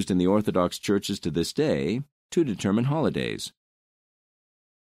partly used in the Orthodox churches to this day, to determine holidays.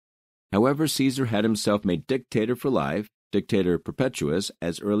 However, Caesar had himself made dictator for life, dictator perpetuus,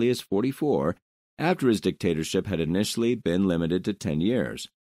 as early as 44, after his dictatorship had initially been limited to 10 years.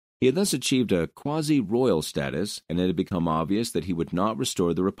 He had thus achieved a quasi-royal status, and it had become obvious that he would not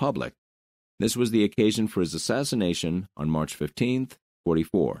restore the Republic. This was the occasion for his assassination on March 15,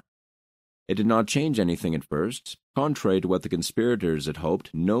 44. It did not change anything at first. Contrary to what the conspirators had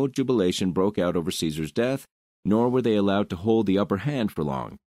hoped, no jubilation broke out over Caesar's death, nor were they allowed to hold the upper hand for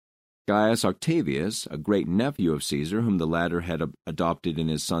long. Gaius Octavius, a great-nephew of Caesar whom the latter had adopted in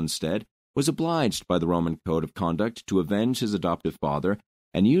his son's stead, was obliged by the Roman code of conduct to avenge his adoptive father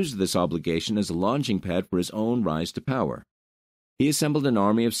and used this obligation as a launching pad for his own rise to power. He assembled an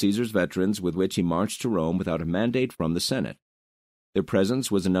army of Caesar's veterans with which he marched to Rome without a mandate from the Senate. Their presence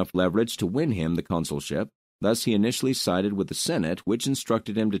was enough leverage to win him the consulship. Thus he initially sided with the Senate, which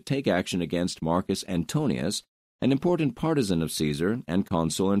instructed him to take action against Marcus Antonius, an important partisan of Caesar and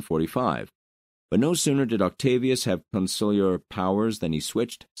consul in 45. But no sooner did Octavius have consular powers than he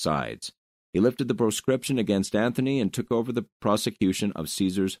switched sides. He lifted the proscription against Antony and took over the prosecution of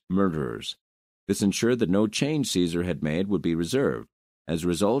Caesar's murderers. This ensured that no change Caesar had made would be reserved. As a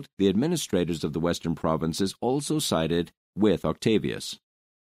result, the administrators of the western provinces also sided with Octavius.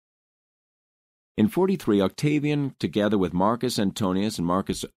 In 43, Octavian, together with Marcus Antonius and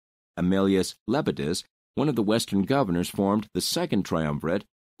Marcus Aemilius Lepidus, one of the western governors, formed the second triumvirate,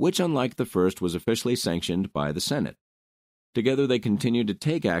 which, unlike the first, was officially sanctioned by the Senate. Together they continued to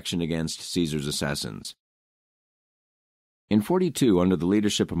take action against Caesar's assassins. In 42, under the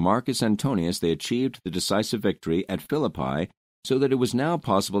leadership of Marcus Antonius, they achieved the decisive victory at Philippi, so that it was now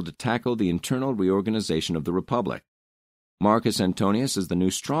possible to tackle the internal reorganization of the Republic. Marcus Antonius, as the new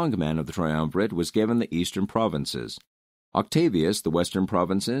strongman of the triumvirate, was given the eastern provinces, Octavius the western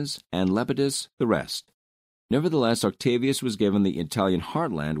provinces, and Lepidus the rest. Nevertheless, Octavius was given the Italian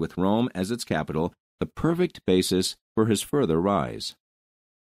heartland with Rome as its capital, the perfect basis for his further rise.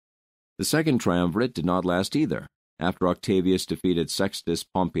 The second triumvirate did not last either. After Octavius defeated Sextus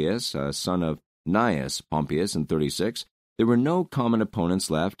Pompeius, a son of Gnaeus Pompeius, in 36, there were no common opponents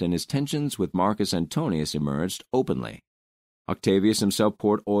left, and his tensions with Marcus Antonius emerged openly. Octavius himself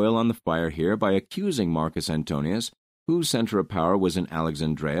poured oil on the fire here by accusing Marcus Antonius, whose center of power was in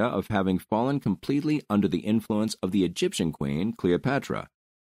Alexandria, of having fallen completely under the influence of the Egyptian queen, Cleopatra.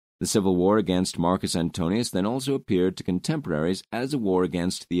 The civil war against Marcus Antonius then also appeared to contemporaries as a war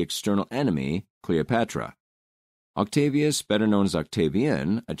against the external enemy, Cleopatra. Octavius, better known as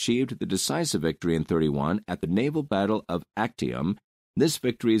Octavian, achieved the decisive victory in 31 at the naval battle of Actium. This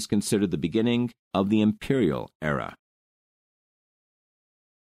victory is considered the beginning of the imperial era.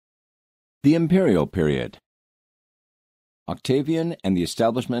 The imperial period. Octavian and the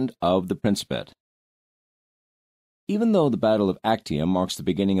establishment of the Principate. Even though the Battle of Actium marks the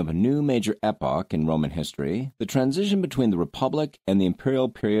beginning of a new major epoch in Roman history, the transition between the Republic and the imperial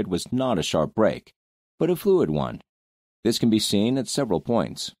period was not a sharp break, but a fluid one. This can be seen at several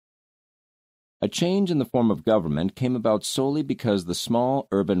points. A change in the form of government came about solely because the small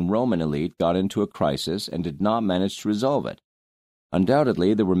urban Roman elite got into a crisis and did not manage to resolve it.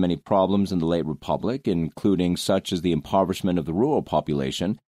 Undoubtedly, there were many problems in the late Republic, including such as the impoverishment of the rural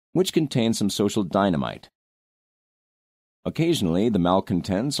population, which contained some social dynamite. Occasionally, the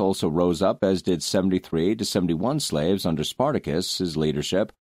malcontents also rose up, as did 73 to 71 slaves under Spartacus'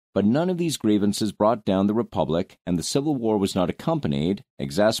 leadership, but none of these grievances brought down the Republic, and the Civil War was not accompanied,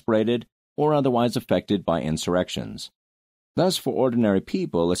 exasperated, or otherwise affected by insurrections. Thus, for ordinary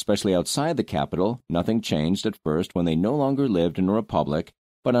people, especially outside the capital, nothing changed at first when they no longer lived in a republic,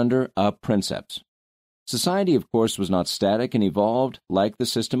 but under a princeps. Society, of course, was not static and evolved like the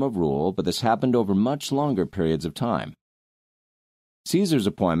system of rule, but this happened over much longer periods of time. Caesar's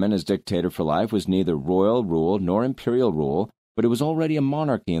appointment as dictator for life was neither royal rule nor imperial rule, but it was already a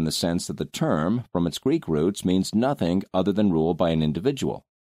monarchy in the sense that the term, from its Greek roots, means nothing other than rule by an individual.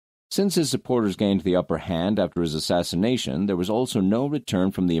 Since his supporters gained the upper hand after his assassination, there was also no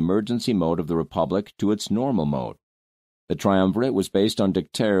return from the emergency mode of the Republic to its normal mode. The triumvirate was based on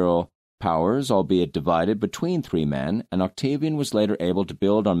dictatorial powers, albeit divided between three men, and Octavian was later able to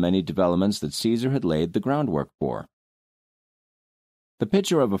build on many developments that Caesar had laid the groundwork for. The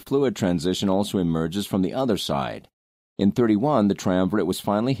picture of a fluid transition also emerges from the other side. In 31, the triumvirate was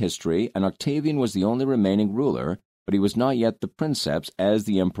finally history, and Octavian was the only remaining ruler, but he was not yet the princeps, as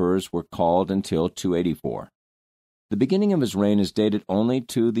the emperors were called, until 284. The beginning of his reign is dated only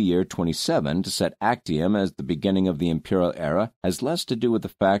to the year 27. To set Actium as the beginning of the imperial era has less to do with the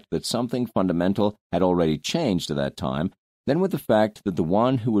fact that something fundamental had already changed at that time than with the fact that the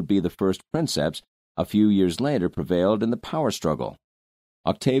one who would be the first princeps a few years later prevailed in the power struggle.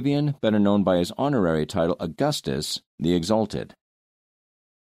 Octavian, better known by his honorary title Augustus, the Exalted.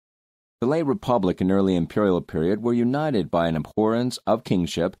 The late Republic and early imperial period were united by an abhorrence of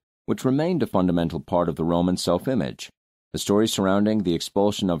kingship, which remained a fundamental part of the Roman self-image. The story surrounding the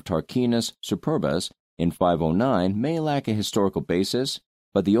expulsion of Tarquinius Superbus in 509 may lack a historical basis,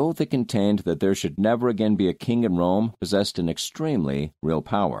 but the oath it contained that there should never again be a king in Rome possessed an extremely real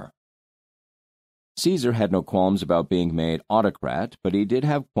power. Caesar had no qualms about being made autocrat, but he did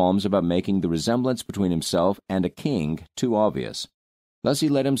have qualms about making the resemblance between himself and a king too obvious. Thus he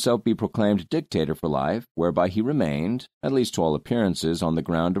let himself be proclaimed dictator for life, whereby he remained, at least to all appearances, on the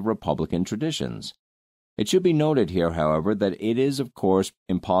ground of republican traditions. It should be noted here, however, that it is of course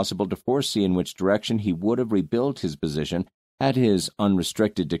impossible to foresee in which direction he would have rebuilt his position had his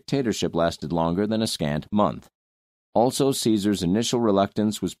unrestricted dictatorship lasted longer than a scant month. Also, Caesar's initial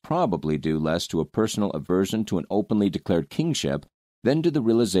reluctance was probably due less to a personal aversion to an openly declared kingship than to the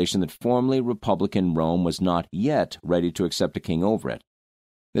realization that formerly republican Rome was not yet ready to accept a king over it.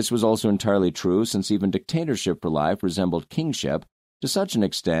 This was also entirely true, since even dictatorship for life resembled kingship to such an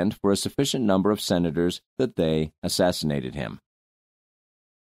extent for a sufficient number of senators that they assassinated him.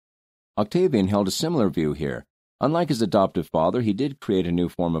 Octavian held a similar view here. Unlike his adoptive father, he did create a new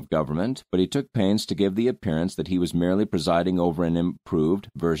form of government, but he took pains to give the appearance that he was merely presiding over an improved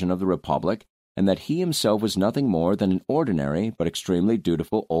version of the Republic, and that he himself was nothing more than an ordinary but extremely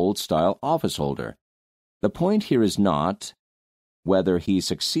dutiful old-style office-holder. The point here is not whether he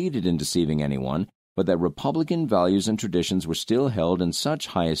succeeded in deceiving anyone, but that republican values and traditions were still held in such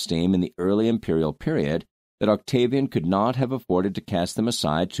high esteem in the early imperial period that Octavian could not have afforded to cast them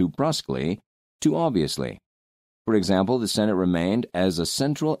aside too brusquely, too obviously. For example, the Senate remained as a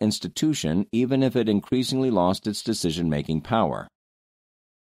central institution even if it increasingly lost its decision-making power.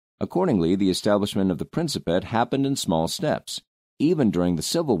 Accordingly, the establishment of the Principate happened in small steps. Even during the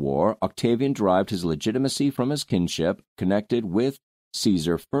Civil War, Octavian derived his legitimacy from his kinship, connected with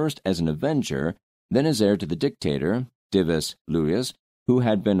Caesar first as an avenger, then as heir to the dictator, Divus Luius, who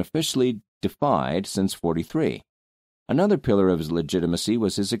had been officially defied since 43. Another pillar of his legitimacy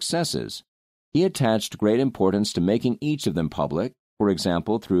was his excesses. He attached great importance to making each of them public, for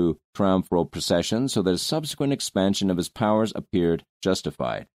example through triumphal processions, so that a subsequent expansion of his powers appeared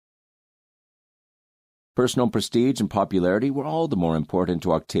justified. Personal prestige and popularity were all the more important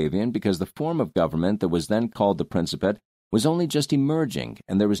to Octavian because the form of government that was then called the Principate was only just emerging,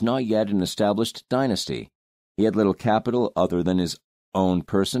 and there was not yet an established dynasty. He had little capital other than his own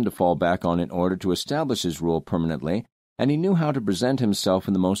person to fall back on in order to establish his rule permanently, and he knew how to present himself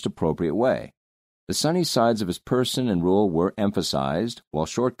in the most appropriate way. The sunny sides of his person and rule were emphasized, while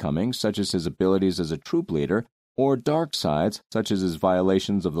shortcomings, such as his abilities as a troop leader, or dark sides, such as his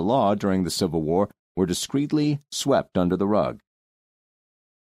violations of the law during the Civil War, were discreetly swept under the rug.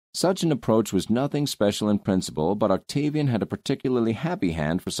 Such an approach was nothing special in principle, but Octavian had a particularly happy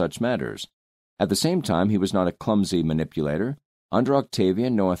hand for such matters. At the same time, he was not a clumsy manipulator. Under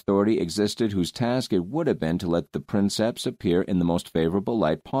Octavian, no authority existed whose task it would have been to let the princeps appear in the most favorable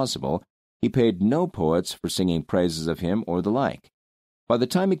light possible. He paid no poets for singing praises of him or the like. By the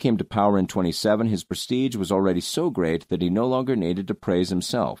time he came to power in 27, his prestige was already so great that he no longer needed to praise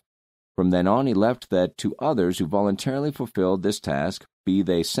himself. From then on, he left that to others who voluntarily fulfilled this task, be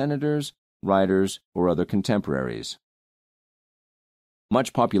they senators, writers, or other contemporaries.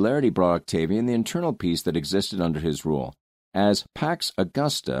 Much popularity brought Octavian the internal peace that existed under his rule. As Pax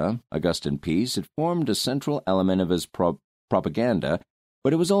Augusta, Augustan peace, it formed a central element of his propaganda,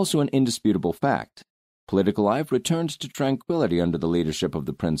 but it was also an indisputable fact. Political life returned to tranquility under the leadership of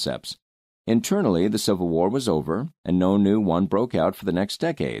the princeps. Internally, the Civil War was over, and no new one broke out for the next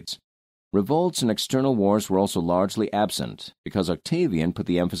decades. Revolts and external wars were also largely absent, because Octavian put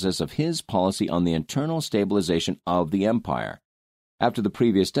the emphasis of his policy on the internal stabilization of the empire. After the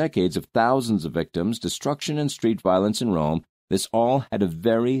previous decades of thousands of victims, destruction, and street violence in Rome, this all had a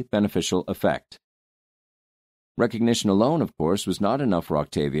very beneficial effect. Recognition alone, of course, was not enough for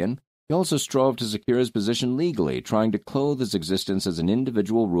Octavian. He also strove to secure his position legally, trying to clothe his existence as an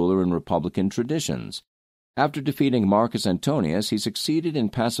individual ruler in republican traditions. After defeating Marcus Antonius, he succeeded in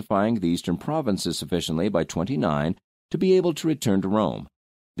pacifying the eastern provinces sufficiently by 29 to be able to return to Rome.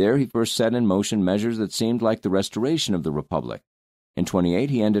 There he first set in motion measures that seemed like the restoration of the Republic. In 28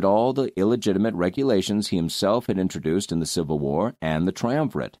 he ended all the illegitimate regulations he himself had introduced in the Civil War and the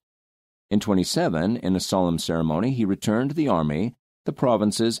Triumvirate. In 27, in a solemn ceremony, he returned the army, the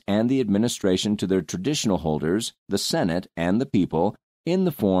provinces, and the administration to their traditional holders, the Senate and the people, in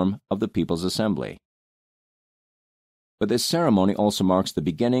the form of the People's Assembly. but this ceremony also marks the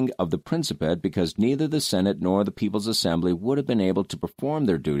beginning of the Principate because neither the Senate nor the People's Assembly would have been able to perform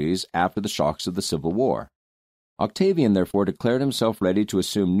their duties after the shocks of the Civil War. Octavian therefore declared himself ready to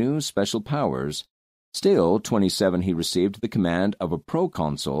assume new special powers. Still, 27 he received the command of a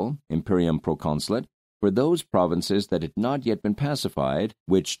proconsul, imperium proconsulate, for those provinces that had not yet been pacified,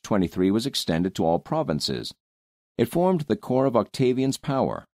 which 23 was extended to all provinces. It formed the core of Octavian's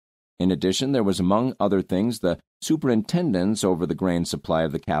power. In addition, there was among other things the superintendence over the grain supply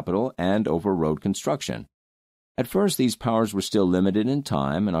of the capital and over road construction. At first these powers were still limited in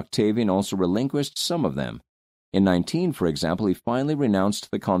time, and Octavian also relinquished some of them. In 19, for example, he finally renounced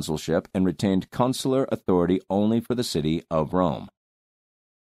the consulship and retained consular authority only for the city of Rome.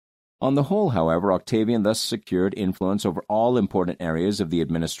 On the whole, however, Octavian thus secured influence over all important areas of the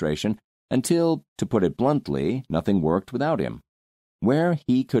administration until, to put it bluntly, nothing worked without him. Where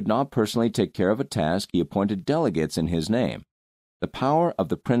he could not personally take care of a task, he appointed delegates in his name. The power of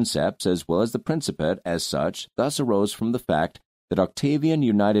the princeps as well as the principate as such thus arose from the fact that Octavian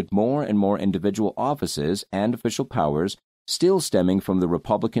united more and more individual offices and official powers, still stemming from the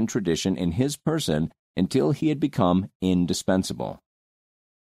republican tradition in his person until he had become indispensable.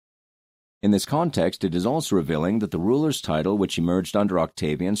 In this context, it is also revealing that the ruler's title which emerged under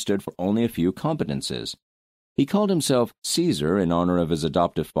Octavian stood for only a few competences. He called himself Caesar in honor of his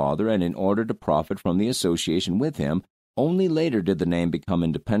adoptive father and in order to profit from the association with him. Only later did the name become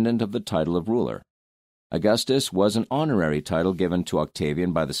independent of the title of ruler. Augustus was an honorary title given to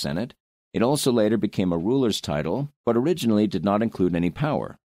Octavian by the Senate. It also later became a ruler's title, but originally did not include any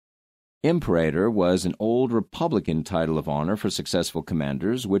power. Imperator was an old republican title of honor for successful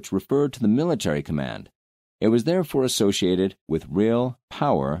commanders, which referred to the military command. It was therefore associated with real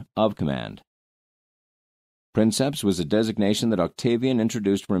power of command. Princeps was a designation that Octavian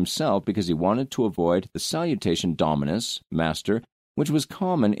introduced for himself because he wanted to avoid the salutation dominus, master, which was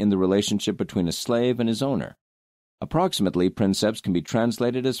common in the relationship between a slave and his owner. Approximately, princeps can be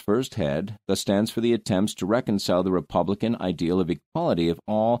translated as first head, thus stands for the attempts to reconcile the republican ideal of equality of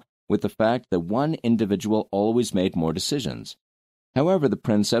all with the fact that one individual always made more decisions. However, the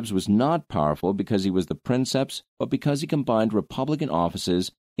princeps was not powerful because he was the princeps, but because he combined republican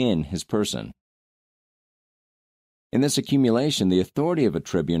offices in his person. In this accumulation, the authority of a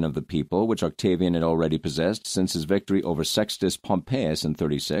tribune of the people, which Octavian had already possessed since his victory over Sextus Pompeius in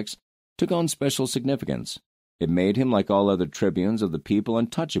 36, took on special significance. It made him, like all other tribunes of the people,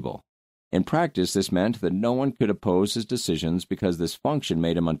 untouchable. In practice, this meant that no one could oppose his decisions because this function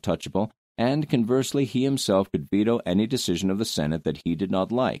made him untouchable, and conversely he himself could veto any decision of the Senate that he did not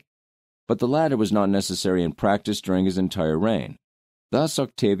like. But the latter was not necessary in practice during his entire reign. Thus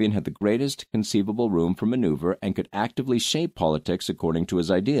Octavian had the greatest conceivable room for maneuver and could actively shape politics according to his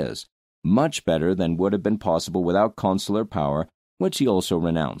ideas, much better than would have been possible without consular power, which he also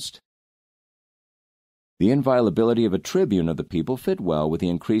renounced. The inviolability of a tribune of the people fit well with the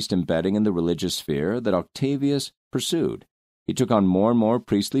increased embedding in the religious sphere that Octavius pursued. He took on more and more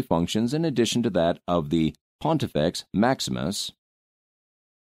priestly functions in addition to that of the Pontifex Maximus,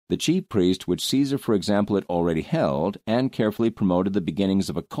 the chief priest which Caesar, for example, had already held, and carefully promoted the beginnings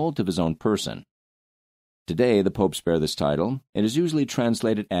of a cult of his own person. Today, the popes bear this title. It is usually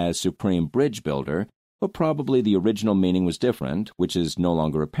translated as Supreme Bridge Builder, but probably the original meaning was different, which is no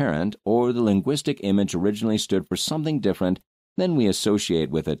longer apparent, or the linguistic image originally stood for something different than we associate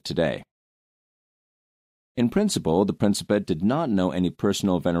with it today. In principle, the Principate did not know any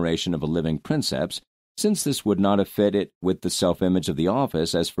personal veneration of a living princeps, since this would not have fit it with the self-image of the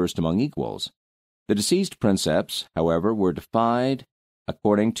office as first among equals. The deceased princeps, however, were deified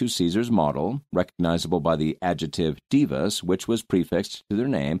according to Caesar's model, recognizable by the adjective divus, which was prefixed to their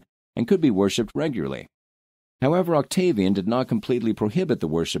name, and could be worshipped regularly. However, Octavian did not completely prohibit the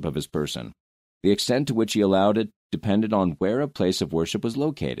worship of his person. The extent to which he allowed it depended on where a place of worship was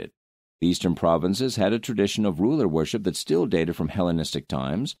located. The eastern provinces had a tradition of ruler worship that still dated from Hellenistic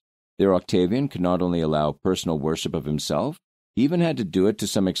times. There Octavian could not only allow personal worship of himself, he even had to do it to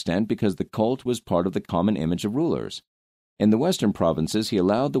some extent because the cult was part of the common image of rulers. In the western provinces he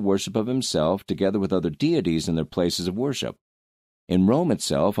allowed the worship of himself together with other deities in their places of worship. In Rome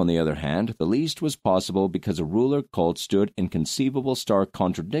itself, on the other hand, the least was possible because a ruler cult stood in conceivable stark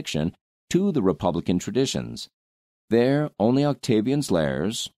contradiction to the republican traditions. There only Octavian's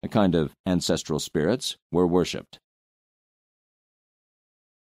lairs, a kind of ancestral spirits, were worshipped.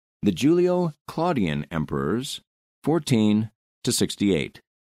 The Julio-Claudian emperors, 14 to 68.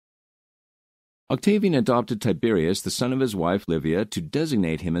 Octavian adopted Tiberius, the son of his wife Livia, to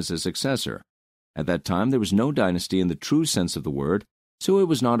designate him as his successor. At that time there was no dynasty in the true sense of the word, so it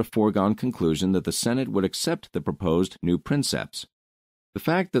was not a foregone conclusion that the Senate would accept the proposed new princeps. The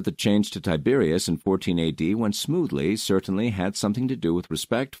fact that the change to Tiberius in 14 AD went smoothly certainly had something to do with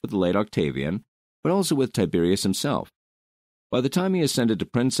respect for the late Octavian, but also with Tiberius himself. By the time he ascended to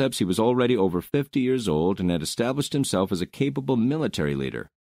princeps, he was already over 50 years old and had established himself as a capable military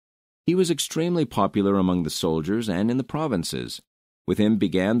leader. He was extremely popular among the soldiers and in the provinces. With him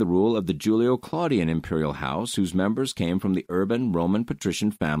began the rule of the Julio-Claudian imperial house, whose members came from the urban Roman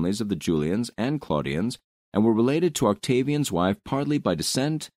patrician families of the Julians and Claudians, and were related to Octavian's wife partly by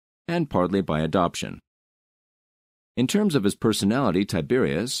descent and partly by adoption. In terms of his personality,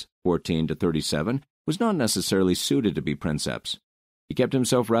 Tiberius, 14 to 37, was not necessarily suited to be princeps. He kept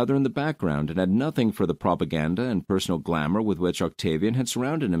himself rather in the background and had nothing for the propaganda and personal glamour with which Octavian had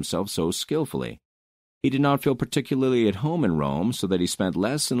surrounded himself so skillfully. He did not feel particularly at home in Rome, so that he spent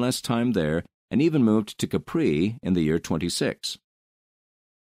less and less time there and even moved to Capri in the year 26.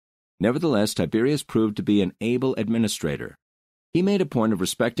 Nevertheless, Tiberius proved to be an able administrator. He made a point of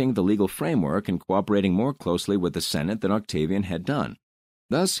respecting the legal framework and cooperating more closely with the Senate than Octavian had done.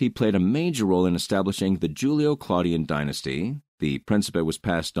 Thus, he played a major role in establishing the Julio-Claudian dynasty. The principate was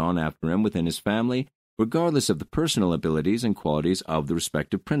passed on after him within his family, regardless of the personal abilities and qualities of the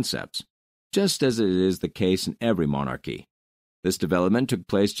respective princeps, just as it is the case in every monarchy. This development took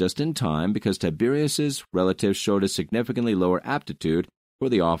place just in time because Tiberius's relatives showed a significantly lower aptitude for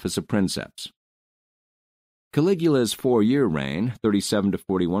the office of princeps. Caligula's 4-year reign, 37 to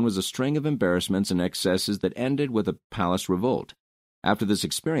 41, was a string of embarrassments and excesses that ended with a palace revolt. After this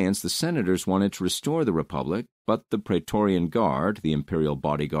experience, the senators wanted to restore the republic, but the Praetorian Guard, the imperial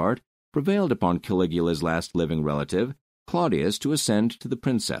bodyguard, prevailed upon Caligula's last living relative, Claudius, to ascend to the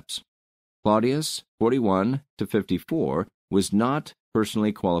princeps. Claudius, 41 to 54, was not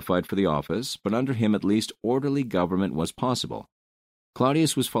personally qualified for the office, but under him at least orderly government was possible.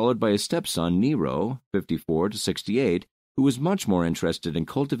 Claudius was followed by his stepson Nero, 54 to 68, who was much more interested in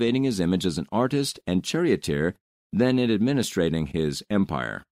cultivating his image as an artist and charioteer than in administrating his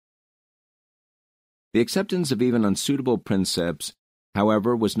empire. The acceptance of even unsuitable princeps,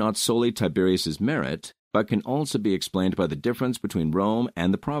 however, was not solely Tiberius's merit, but can also be explained by the difference between Rome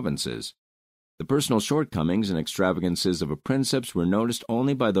and the provinces. The personal shortcomings and extravagances of a princeps were noticed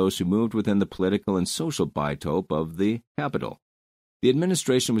only by those who moved within the political and social biotope of the capital. The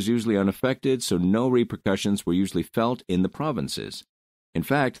administration was usually unaffected, so no repercussions were usually felt in the provinces. In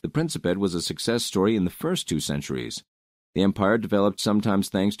fact, the Principate was a success story in the first 2 centuries. The empire developed sometimes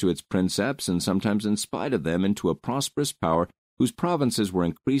thanks to its princeps and sometimes in spite of them into a prosperous power whose provinces were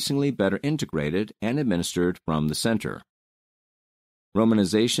increasingly better integrated and administered from the center.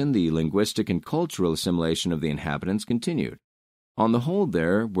 Romanization, the linguistic and cultural assimilation of the inhabitants, continued. On the whole,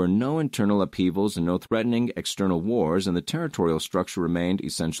 there were no internal upheavals and no threatening external wars, and the territorial structure remained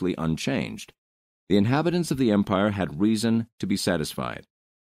essentially unchanged. The inhabitants of the empire had reason to be satisfied.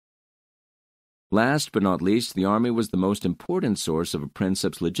 Last but not least, the army was the most important source of a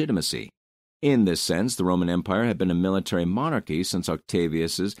princeps' legitimacy. In this sense, the Roman Empire had been a military monarchy since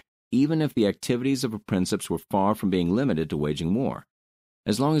Octavius's, even if the activities of a princeps were far from being limited to waging war.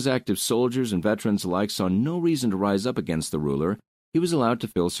 As long as active soldiers and veterans alike saw no reason to rise up against the ruler, he was allowed to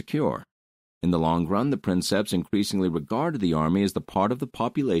feel secure. In the long run, the princeps increasingly regarded the army as the part of the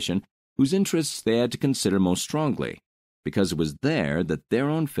population whose interests they had to consider most strongly, because it was there that their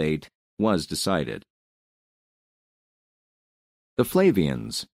own fate was decided. The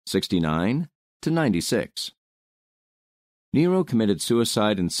Flavians, 69 to 96. Nero committed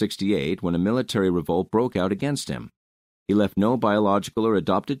suicide in 68 when a military revolt broke out against him. He left no biological or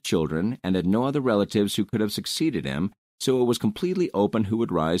adopted children and had no other relatives who could have succeeded him, so it was completely open who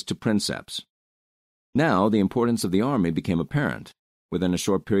would rise to princeps. Now the importance of the army became apparent. Within a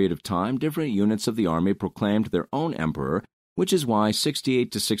short period of time, different units of the army proclaimed their own emperor, which is why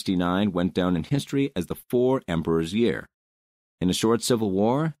 68 to 69 went down in history as the 4 emperors' year. In a short civil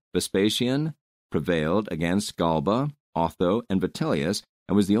war, Vespasian prevailed against Galba, Otho, and Vitellius,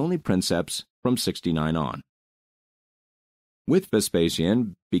 and was the only princeps from 69 on. With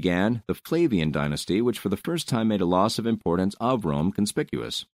Vespasian began the Flavian dynasty, which for the first time made a loss of importance of Rome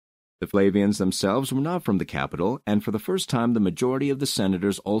conspicuous. The Flavians themselves were not from the capital, and for the first time the majority of the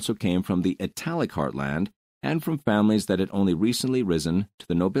senators also came from the Italic heartland and from families that had only recently risen to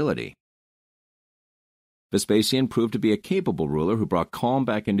the nobility. Vespasian proved to be a capable ruler who brought calm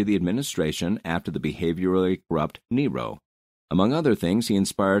back into the administration after the behaviorally corrupt Nero. Among other things, he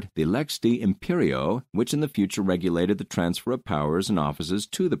inspired the Lex de Imperio, which in the future regulated the transfer of powers and offices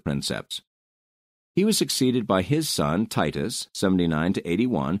to the princeps. He was succeeded by his son, Titus, 79 to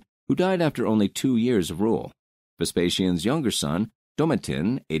 81, who died after only 2 years of rule. Vespasian's younger son,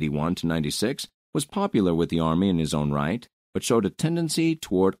 Domitian, 81-96, was popular with the army in his own right, but showed a tendency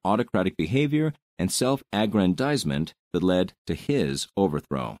toward autocratic behavior and self-aggrandizement that led to his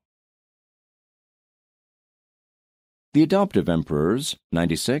overthrow. The adoptive emperors,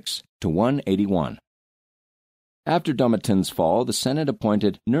 96-181. After Domitian's fall, the Senate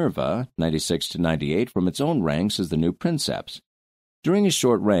appointed Nerva, 96-98, from its own ranks as the new princeps. During his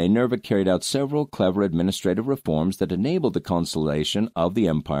short reign, Nerva carried out several clever administrative reforms that enabled the consolidation of the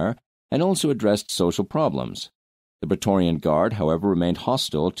empire and also addressed social problems. The Praetorian Guard, however, remained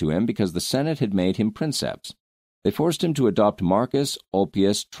hostile to him because the Senate had made him princeps. They forced him to adopt Marcus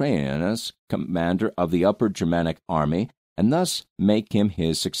Ulpius Traianus, commander of the Upper Germanic army, and thus make him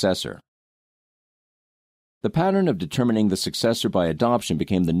his successor. The pattern of determining the successor by adoption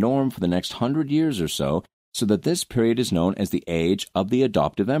became the norm for the next 100 years or so that this period is known as the Age of the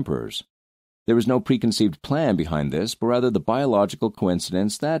Adoptive Emperors. There was no preconceived plan behind this, but rather the biological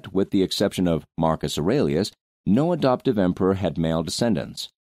coincidence that, with the exception of Marcus Aurelius, no adoptive emperor had male descendants.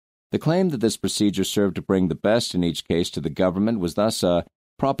 The claim that this procedure served to bring the best in each case to the government was thus a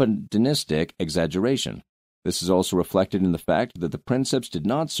propagandistic exaggeration. This is also reflected in the fact that the princeps did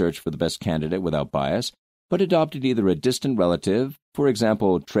not search for the best candidate without bias, but adopted either a distant relative, for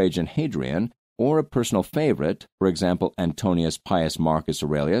example Trajan Hadrian, or a personal favorite, for example Antonius Pius Marcus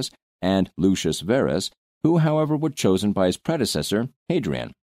Aurelius and Lucius Verus, who, however, were chosen by his predecessor,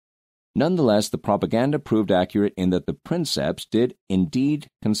 Hadrian. Nonetheless, the propaganda proved accurate in that the princeps did indeed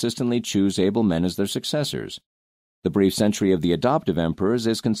consistently choose able men as their successors. The brief century of the adoptive emperors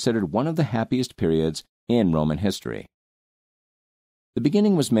is considered one of the happiest periods in Roman history. The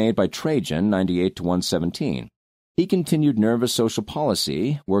beginning was made by Trajan, 98-117. He continued Nerva's social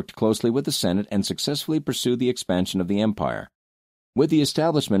policy, worked closely with the Senate, and successfully pursued the expansion of the empire. With the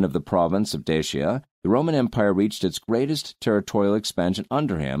establishment of the province of Dacia, the Roman Empire reached its greatest territorial expansion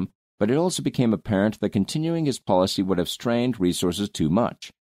under him, but it also became apparent that continuing his policy would have strained resources too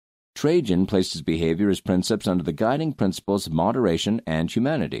much. Trajan placed his behavior as princeps under the guiding principles of moderation and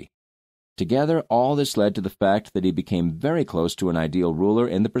humanity. Together, all this led to the fact that he became very close to an ideal ruler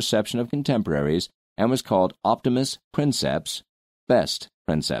in the perception of contemporaries and was called Optimus Princeps, best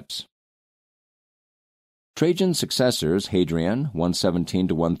princeps. Trajan's successors, Hadrian,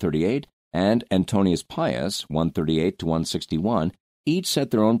 117-138, and Antonius Pius, 138-161, each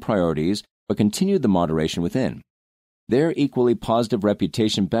set their own priorities but continued the moderation within. Their equally positive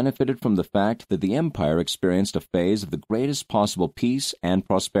reputation benefited from the fact that the empire experienced a phase of the greatest possible peace and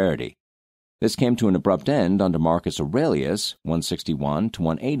prosperity. This came to an abrupt end under Marcus Aurelius,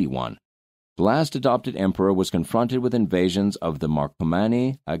 161-181. The last adopted emperor was confronted with invasions of the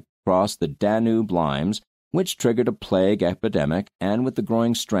Marcomanni across the Danube limes, which triggered a plague epidemic, and with the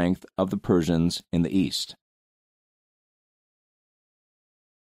growing strength of the Persians in the east.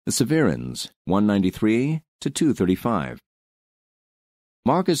 The Severans, 193-235.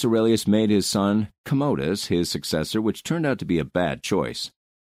 Marcus Aurelius made his son Commodus his successor, which turned out to be a bad choice.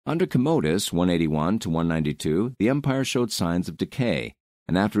 Under Commodus, 181-192, the empire showed signs of decay,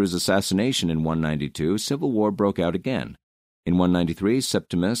 and after his assassination in 192, civil war broke out again. In 193,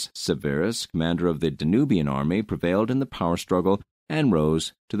 Septimus Severus, commander of the Danubian army, prevailed in the power struggle and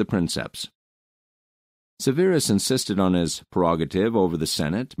rose to the princeps. Severus insisted on his prerogative over the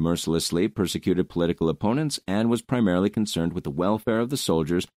Senate, mercilessly persecuted political opponents, and was primarily concerned with the welfare of the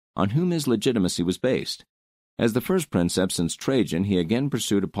soldiers on whom his legitimacy was based. As the first princeps since Trajan, he again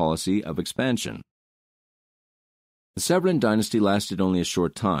pursued a policy of expansion. The Severan dynasty lasted only a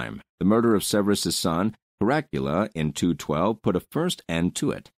short time. The murder of Severus's son, Caracalla, in 212 put a first end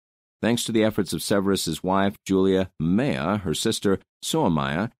to it. Thanks to the efforts of Severus's wife, Julia Mamaea, her sister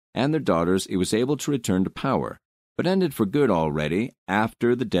Soamaea, and their daughters, he was able to return to power, but ended for good already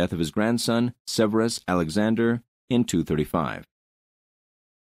after the death of his grandson, Severus Alexander, in 235.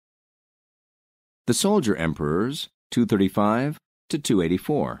 The Soldier Emperors,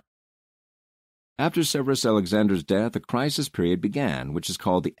 235-284. After Severus Alexander's death, a crisis period began, which is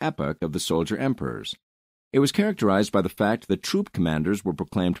called the Epoch of the Soldier Emperors. It was characterized by the fact that troop commanders were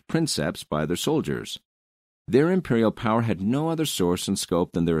proclaimed princeps by their soldiers. Their imperial power had no other source and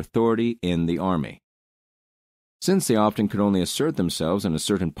scope than their authority in the army. Since they often could only assert themselves in a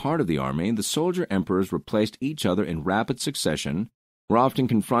certain part of the army, the soldier emperors replaced each other in rapid succession, were often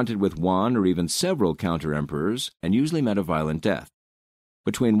confronted with one or even several counter-emperors, and usually met a violent death.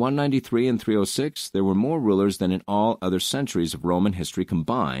 Between 193 and 306, there were more rulers than in all other centuries of Roman history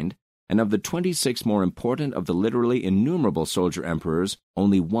combined, and of the 26 more important of the literally innumerable soldier emperors,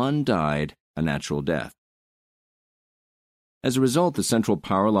 only one died a natural death. As a result, the central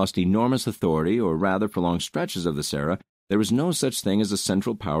power lost enormous authority, or rather, for long stretches of this era, There was no such thing as a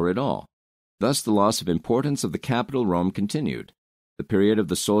central power at all. Thus the loss of importance of the capital Rome continued. The period of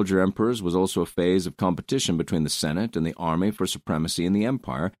the soldier emperors was also a phase of competition between the Senate and the army for supremacy in the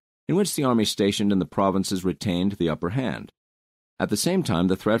empire, in which the army stationed in the provinces retained the upper hand. At the same time,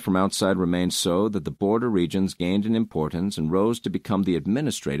 the threat from outside remained so that the border regions gained in importance and rose to become the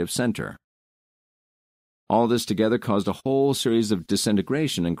administrative center. All this together caused a whole series of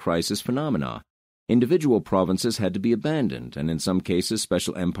disintegration and crisis phenomena. Individual provinces had to be abandoned, and in some cases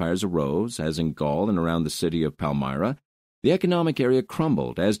special empires arose, as in Gaul and around the city of Palmyra. The economic area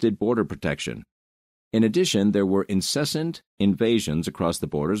crumbled, as did border protection. In addition, there were incessant invasions across the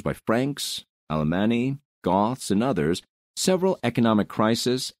borders by Franks, Alemanni, Goths, and others, several economic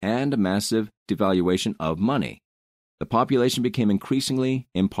crises, and a massive devaluation of money. The population became increasingly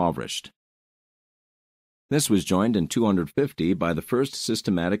impoverished. This was joined in 250 by the first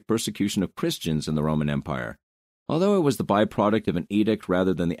systematic persecution of Christians in the Roman Empire. Although it was the byproduct of an edict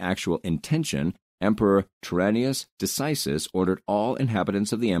rather than the actual intention, Emperor Tyrannius Decisus ordered all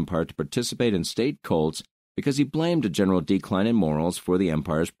inhabitants of the empire to participate in state cults because he blamed a general decline in morals for the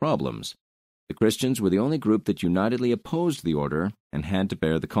empire's problems. The Christians were the only group that unitedly opposed the order and had to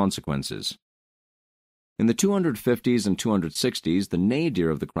bear the consequences. In the 250s and 260s, the nadir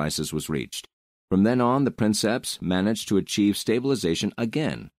of the crisis was reached. From then on, the princeps managed to achieve stabilization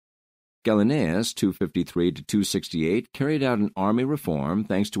again. Gallienus, 253 to 268, carried out an army reform,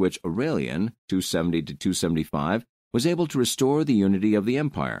 thanks to which Aurelian, 270 to 275, was able to restore the unity of the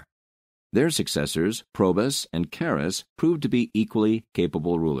empire. Their successors, Probus and Carus, proved to be equally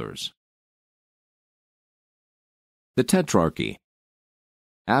capable rulers. The Tetrarchy.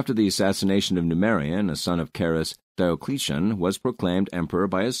 After the assassination of Numerian, a son of Carus, Diocletian was proclaimed emperor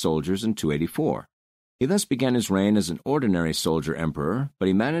by his soldiers in 284. He thus began his reign as an ordinary soldier emperor, but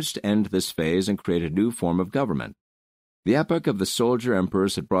he managed to end this phase and create a new form of government. The epoch of the soldier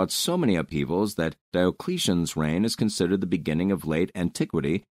emperors had brought so many upheavals that Diocletian's reign is considered the beginning of late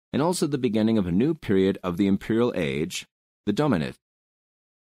antiquity and also the beginning of a new period of the imperial age, the Dominate.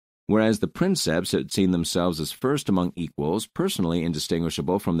 Whereas the princeps had seen themselves as first among equals, personally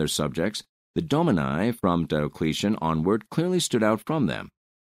indistinguishable from their subjects, the Domini, from Diocletian onward, clearly stood out from them.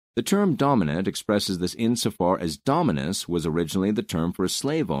 The term dominant expresses this insofar as dominus was originally the term for a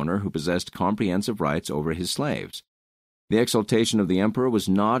slave owner who possessed comprehensive rights over his slaves. The exaltation of the emperor was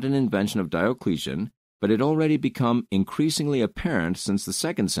not an invention of Diocletian, but had already become increasingly apparent since the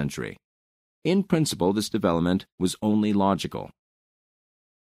 2nd century. In principle, this development was only logical.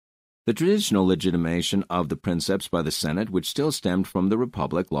 The traditional legitimation of the princeps by the Senate, which still stemmed from the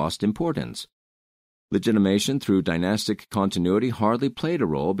Republic, lost importance. Legitimation through dynastic continuity hardly played a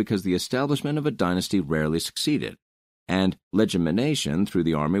role because the establishment of a dynasty rarely succeeded, and legitimation through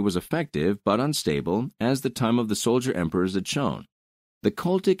the army was effective but unstable, as the time of the soldier emperors had shown. The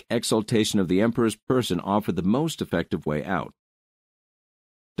cultic exaltation of the emperor's person offered the most effective way out.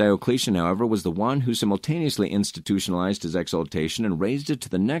 Diocletian, however, was the one who simultaneously institutionalized his exaltation and raised it to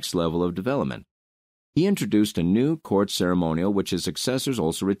the next level of development. He introduced a new court ceremonial which his successors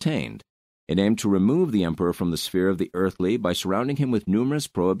also retained. It aimed to remove the emperor from the sphere of the earthly by surrounding him with numerous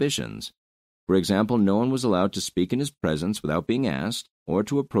prohibitions. For example, no one was allowed to speak in his presence without being asked, or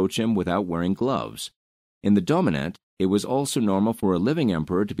to approach him without wearing gloves. In the Dominate, it was also normal for a living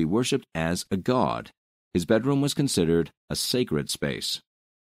emperor to be worshipped as a god. His bedroom was considered a sacred space.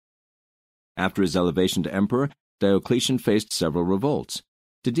 After his elevation to emperor, Diocletian faced several revolts.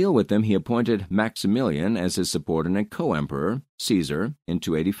 To deal with them, he appointed Maximilian as his subordinate co-emperor, Caesar, in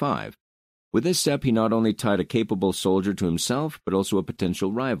 285. With this step, he not only tied a capable soldier to himself, but also a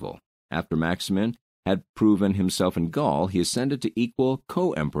potential rival. After Maximin had proven himself in Gaul, he ascended to equal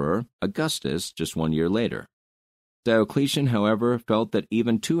co-emperor Augustus just 1 year later. Diocletian, however, felt that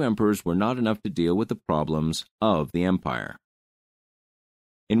even 2 emperors were not enough to deal with the problems of the empire.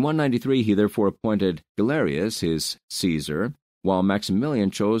 In 193, he therefore appointed Galerius his Caesar, while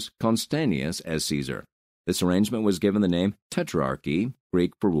Maximilian chose Constantius as Caesar. This arrangement was given the name Tetrarchy,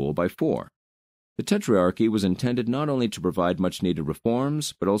 Greek for rule by 4. The Tetrarchy was intended not only to provide much-needed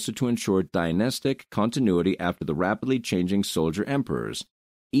reforms, but also to ensure dynastic continuity after the rapidly changing soldier emperors.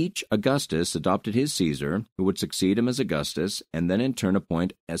 Each Augustus adopted his Caesar, who would succeed him as Augustus, and then in turn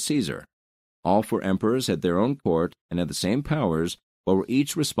appoint as Caesar. All 4 emperors had their own court and had the same powers, but were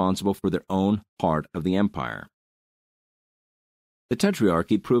each responsible for their own part of the empire. The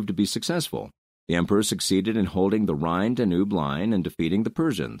Tetrarchy proved to be successful. The emperors succeeded in holding the Rhine-Danube line and defeating the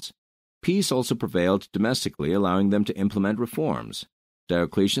Persians. Peace also prevailed domestically, allowing them to implement reforms.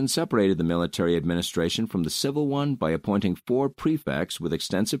 Diocletian separated the military administration from the civil one by appointing 4 prefects with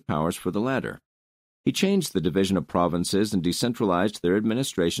extensive powers for the latter. He changed the division of provinces and decentralized their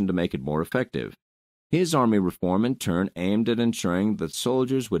administration to make it more effective. His army reform, in turn, aimed at ensuring that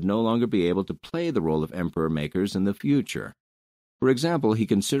soldiers would no longer be able to play the role of emperor-makers in the future. For example, he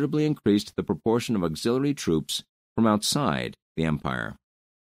considerably increased the proportion of auxiliary troops from outside the empire.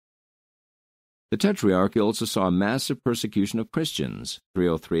 The Tetrarchy also saw a massive persecution of Christians,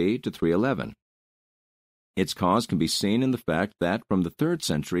 303 to 311. Its cause can be seen in the fact that, from the 3rd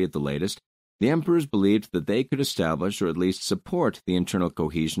century at the latest, the emperors believed that they could establish or at least support the internal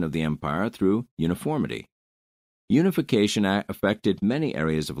cohesion of the empire through uniformity. Unification affected many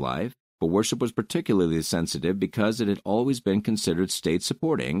areas of life, but worship was particularly sensitive because it had always been considered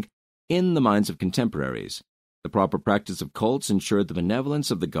state-supporting in the minds of contemporaries. The proper practice of cults ensured the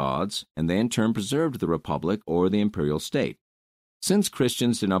benevolence of the gods, and they in turn preserved the republic or the imperial state. Since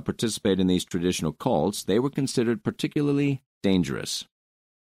Christians did not participate in these traditional cults, they were considered particularly dangerous.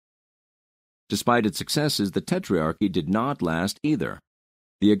 Despite its successes, the Tetrarchy did not last either.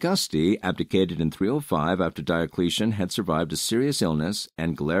 The Augusti abdicated in 305 after Diocletian had survived a serious illness,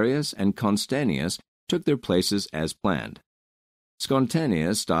 and Galerius and Constantius took their places as planned.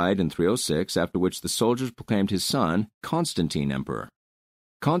 Spontaneus died in 306, after which the soldiers proclaimed his son Constantine emperor.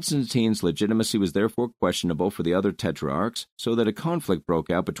 Constantine's legitimacy was therefore questionable for the other tetrarchs, so that a conflict broke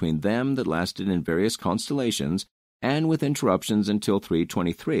out between them that lasted in various constellations, and with interruptions until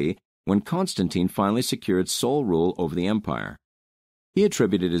 323, when Constantine finally secured sole rule over the empire. He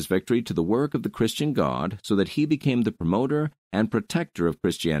attributed his victory to the work of the Christian God, so that he became the promoter and protector of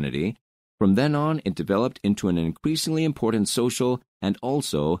Christianity. From then on, it developed into an increasingly important social and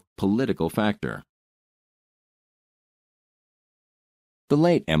also political factor. The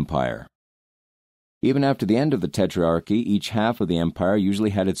late empire. Even after the end of the Tetrarchy, each half of the empire usually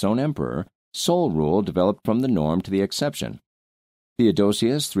had its own emperor. Sole rule developed from the norm to the exception.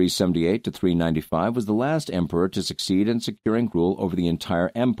 Theodosius, 378 to 395, was the last emperor to succeed in securing rule over the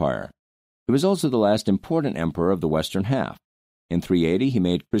entire empire. He was also the last important emperor of the western half. In 380, he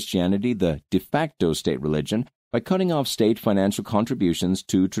made Christianity the de facto state religion by cutting off state financial contributions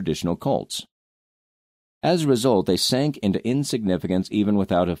to traditional cults. As a result, they sank into insignificance even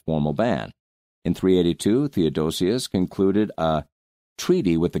without a formal ban. In 382, Theodosius concluded a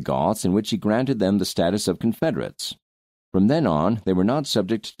treaty with the Goths in which he granted them the status of confederates. From then on, they were not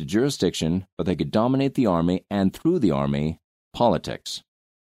subject to jurisdiction, but they could dominate the army and, through the army, politics.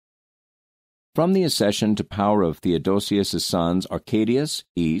 From the accession to power of Theodosius' sons Arcadius,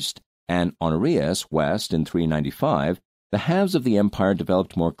 east, and Honorius, west, in 395, the halves of the empire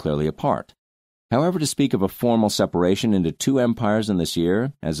developed more clearly apart. However, to speak of a formal separation into two empires in this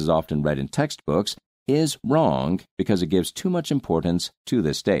year, as is often read in textbooks, is wrong because it gives too much importance to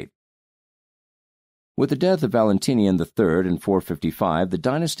this date. With the death of Valentinian III in 455, the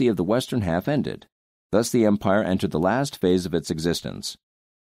dynasty of the western half ended. Thus the empire entered the last phase of its existence.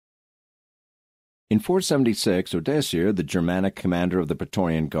 In 476, Odesir, the Germanic commander of the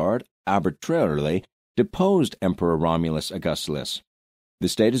Praetorian Guard, arbitrarily deposed Emperor Romulus Augustulus.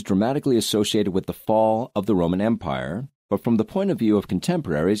 This date is dramatically associated with the fall of the Roman Empire, but from the point of view of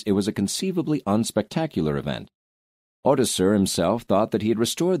contemporaries, it was a conceivably unspectacular event. Odesir himself thought that he had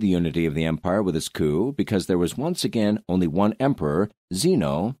restored the unity of the empire with his coup because there was once again only one emperor,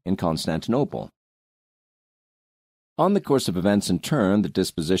 Zeno, in Constantinople. On the course of events in turn, the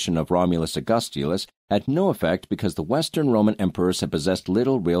disposition of Romulus Augustulus had no effect because the Western Roman emperors had possessed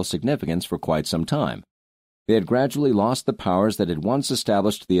little real significance for quite some time. They had gradually lost the powers that had once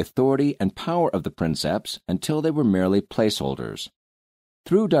established the authority and power of the princeps until they were merely placeholders.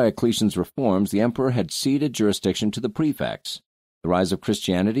 Through Diocletian's reforms, the emperor had ceded jurisdiction to the prefects. The rise of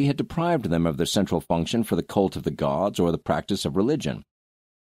Christianity had deprived them of their central function for the cult of the gods or the practice of religion.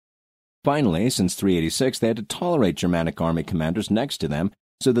 Finally, since 386, they had to tolerate Germanic army commanders next to them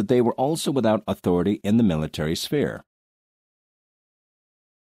so that they were also without authority in the military sphere.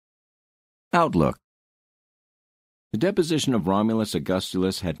 Outlook. The deposition of Romulus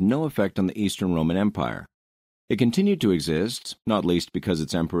Augustulus had no effect on the Eastern Roman Empire. It continued to exist, not least because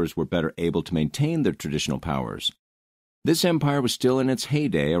its emperors were better able to maintain their traditional powers. This empire was still in its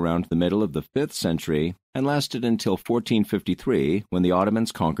heyday around the middle of the 5th century and lasted until 1453, when the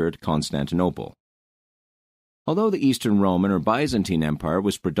Ottomans conquered Constantinople. Although the Eastern Roman or Byzantine Empire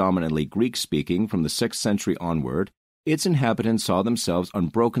was predominantly Greek-speaking from the 6th century onward, its inhabitants saw themselves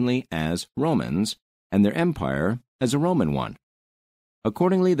unbrokenly as Romans, and their empire as a Roman one.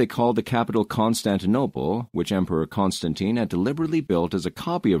 Accordingly, they called the capital Constantinople, which Emperor Constantine had deliberately built as a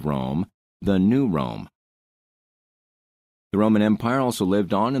copy of Rome, the New Rome. The Roman Empire also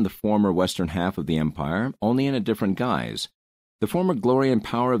lived on in the former western half of the empire, only in a different guise. The former glory and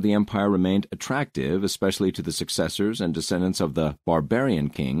power of the empire remained attractive, especially to the successors and descendants of the barbarian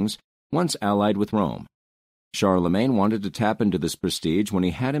kings once allied with Rome. Charlemagne wanted to tap into this prestige when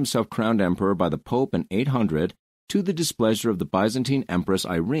he had himself crowned emperor by the Pope in 800, to the displeasure of the Byzantine Empress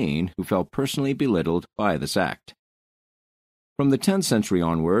Irene, who felt personally belittled by this act. From the 10th century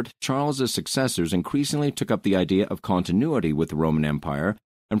onward, Charles's successors increasingly took up the idea of continuity with the Roman Empire,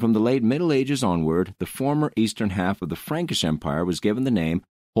 and from the late Middle Ages onward, the former eastern half of the Frankish Empire was given the name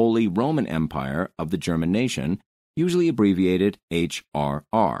Holy Roman Empire of the German nation, usually abbreviated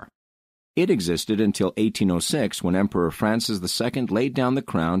HRR. It existed until 1806, when Emperor Francis II laid down the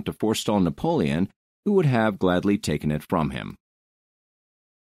crown to forestall Napoleon, who would have gladly taken it from him.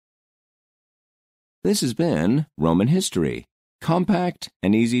 This has been Roman History, compact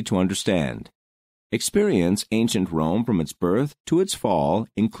and easy to understand. Experience ancient Rome from its birth to its fall,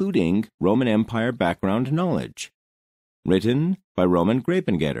 including Roman Empire background knowledge. Written by Roman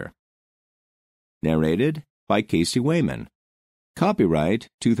Grapengater. Narrated by Casey Wayman. Copyright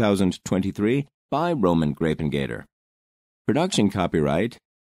 2023 by Roman Grapengater. Production copyright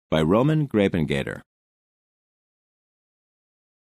by Roman Grapengater.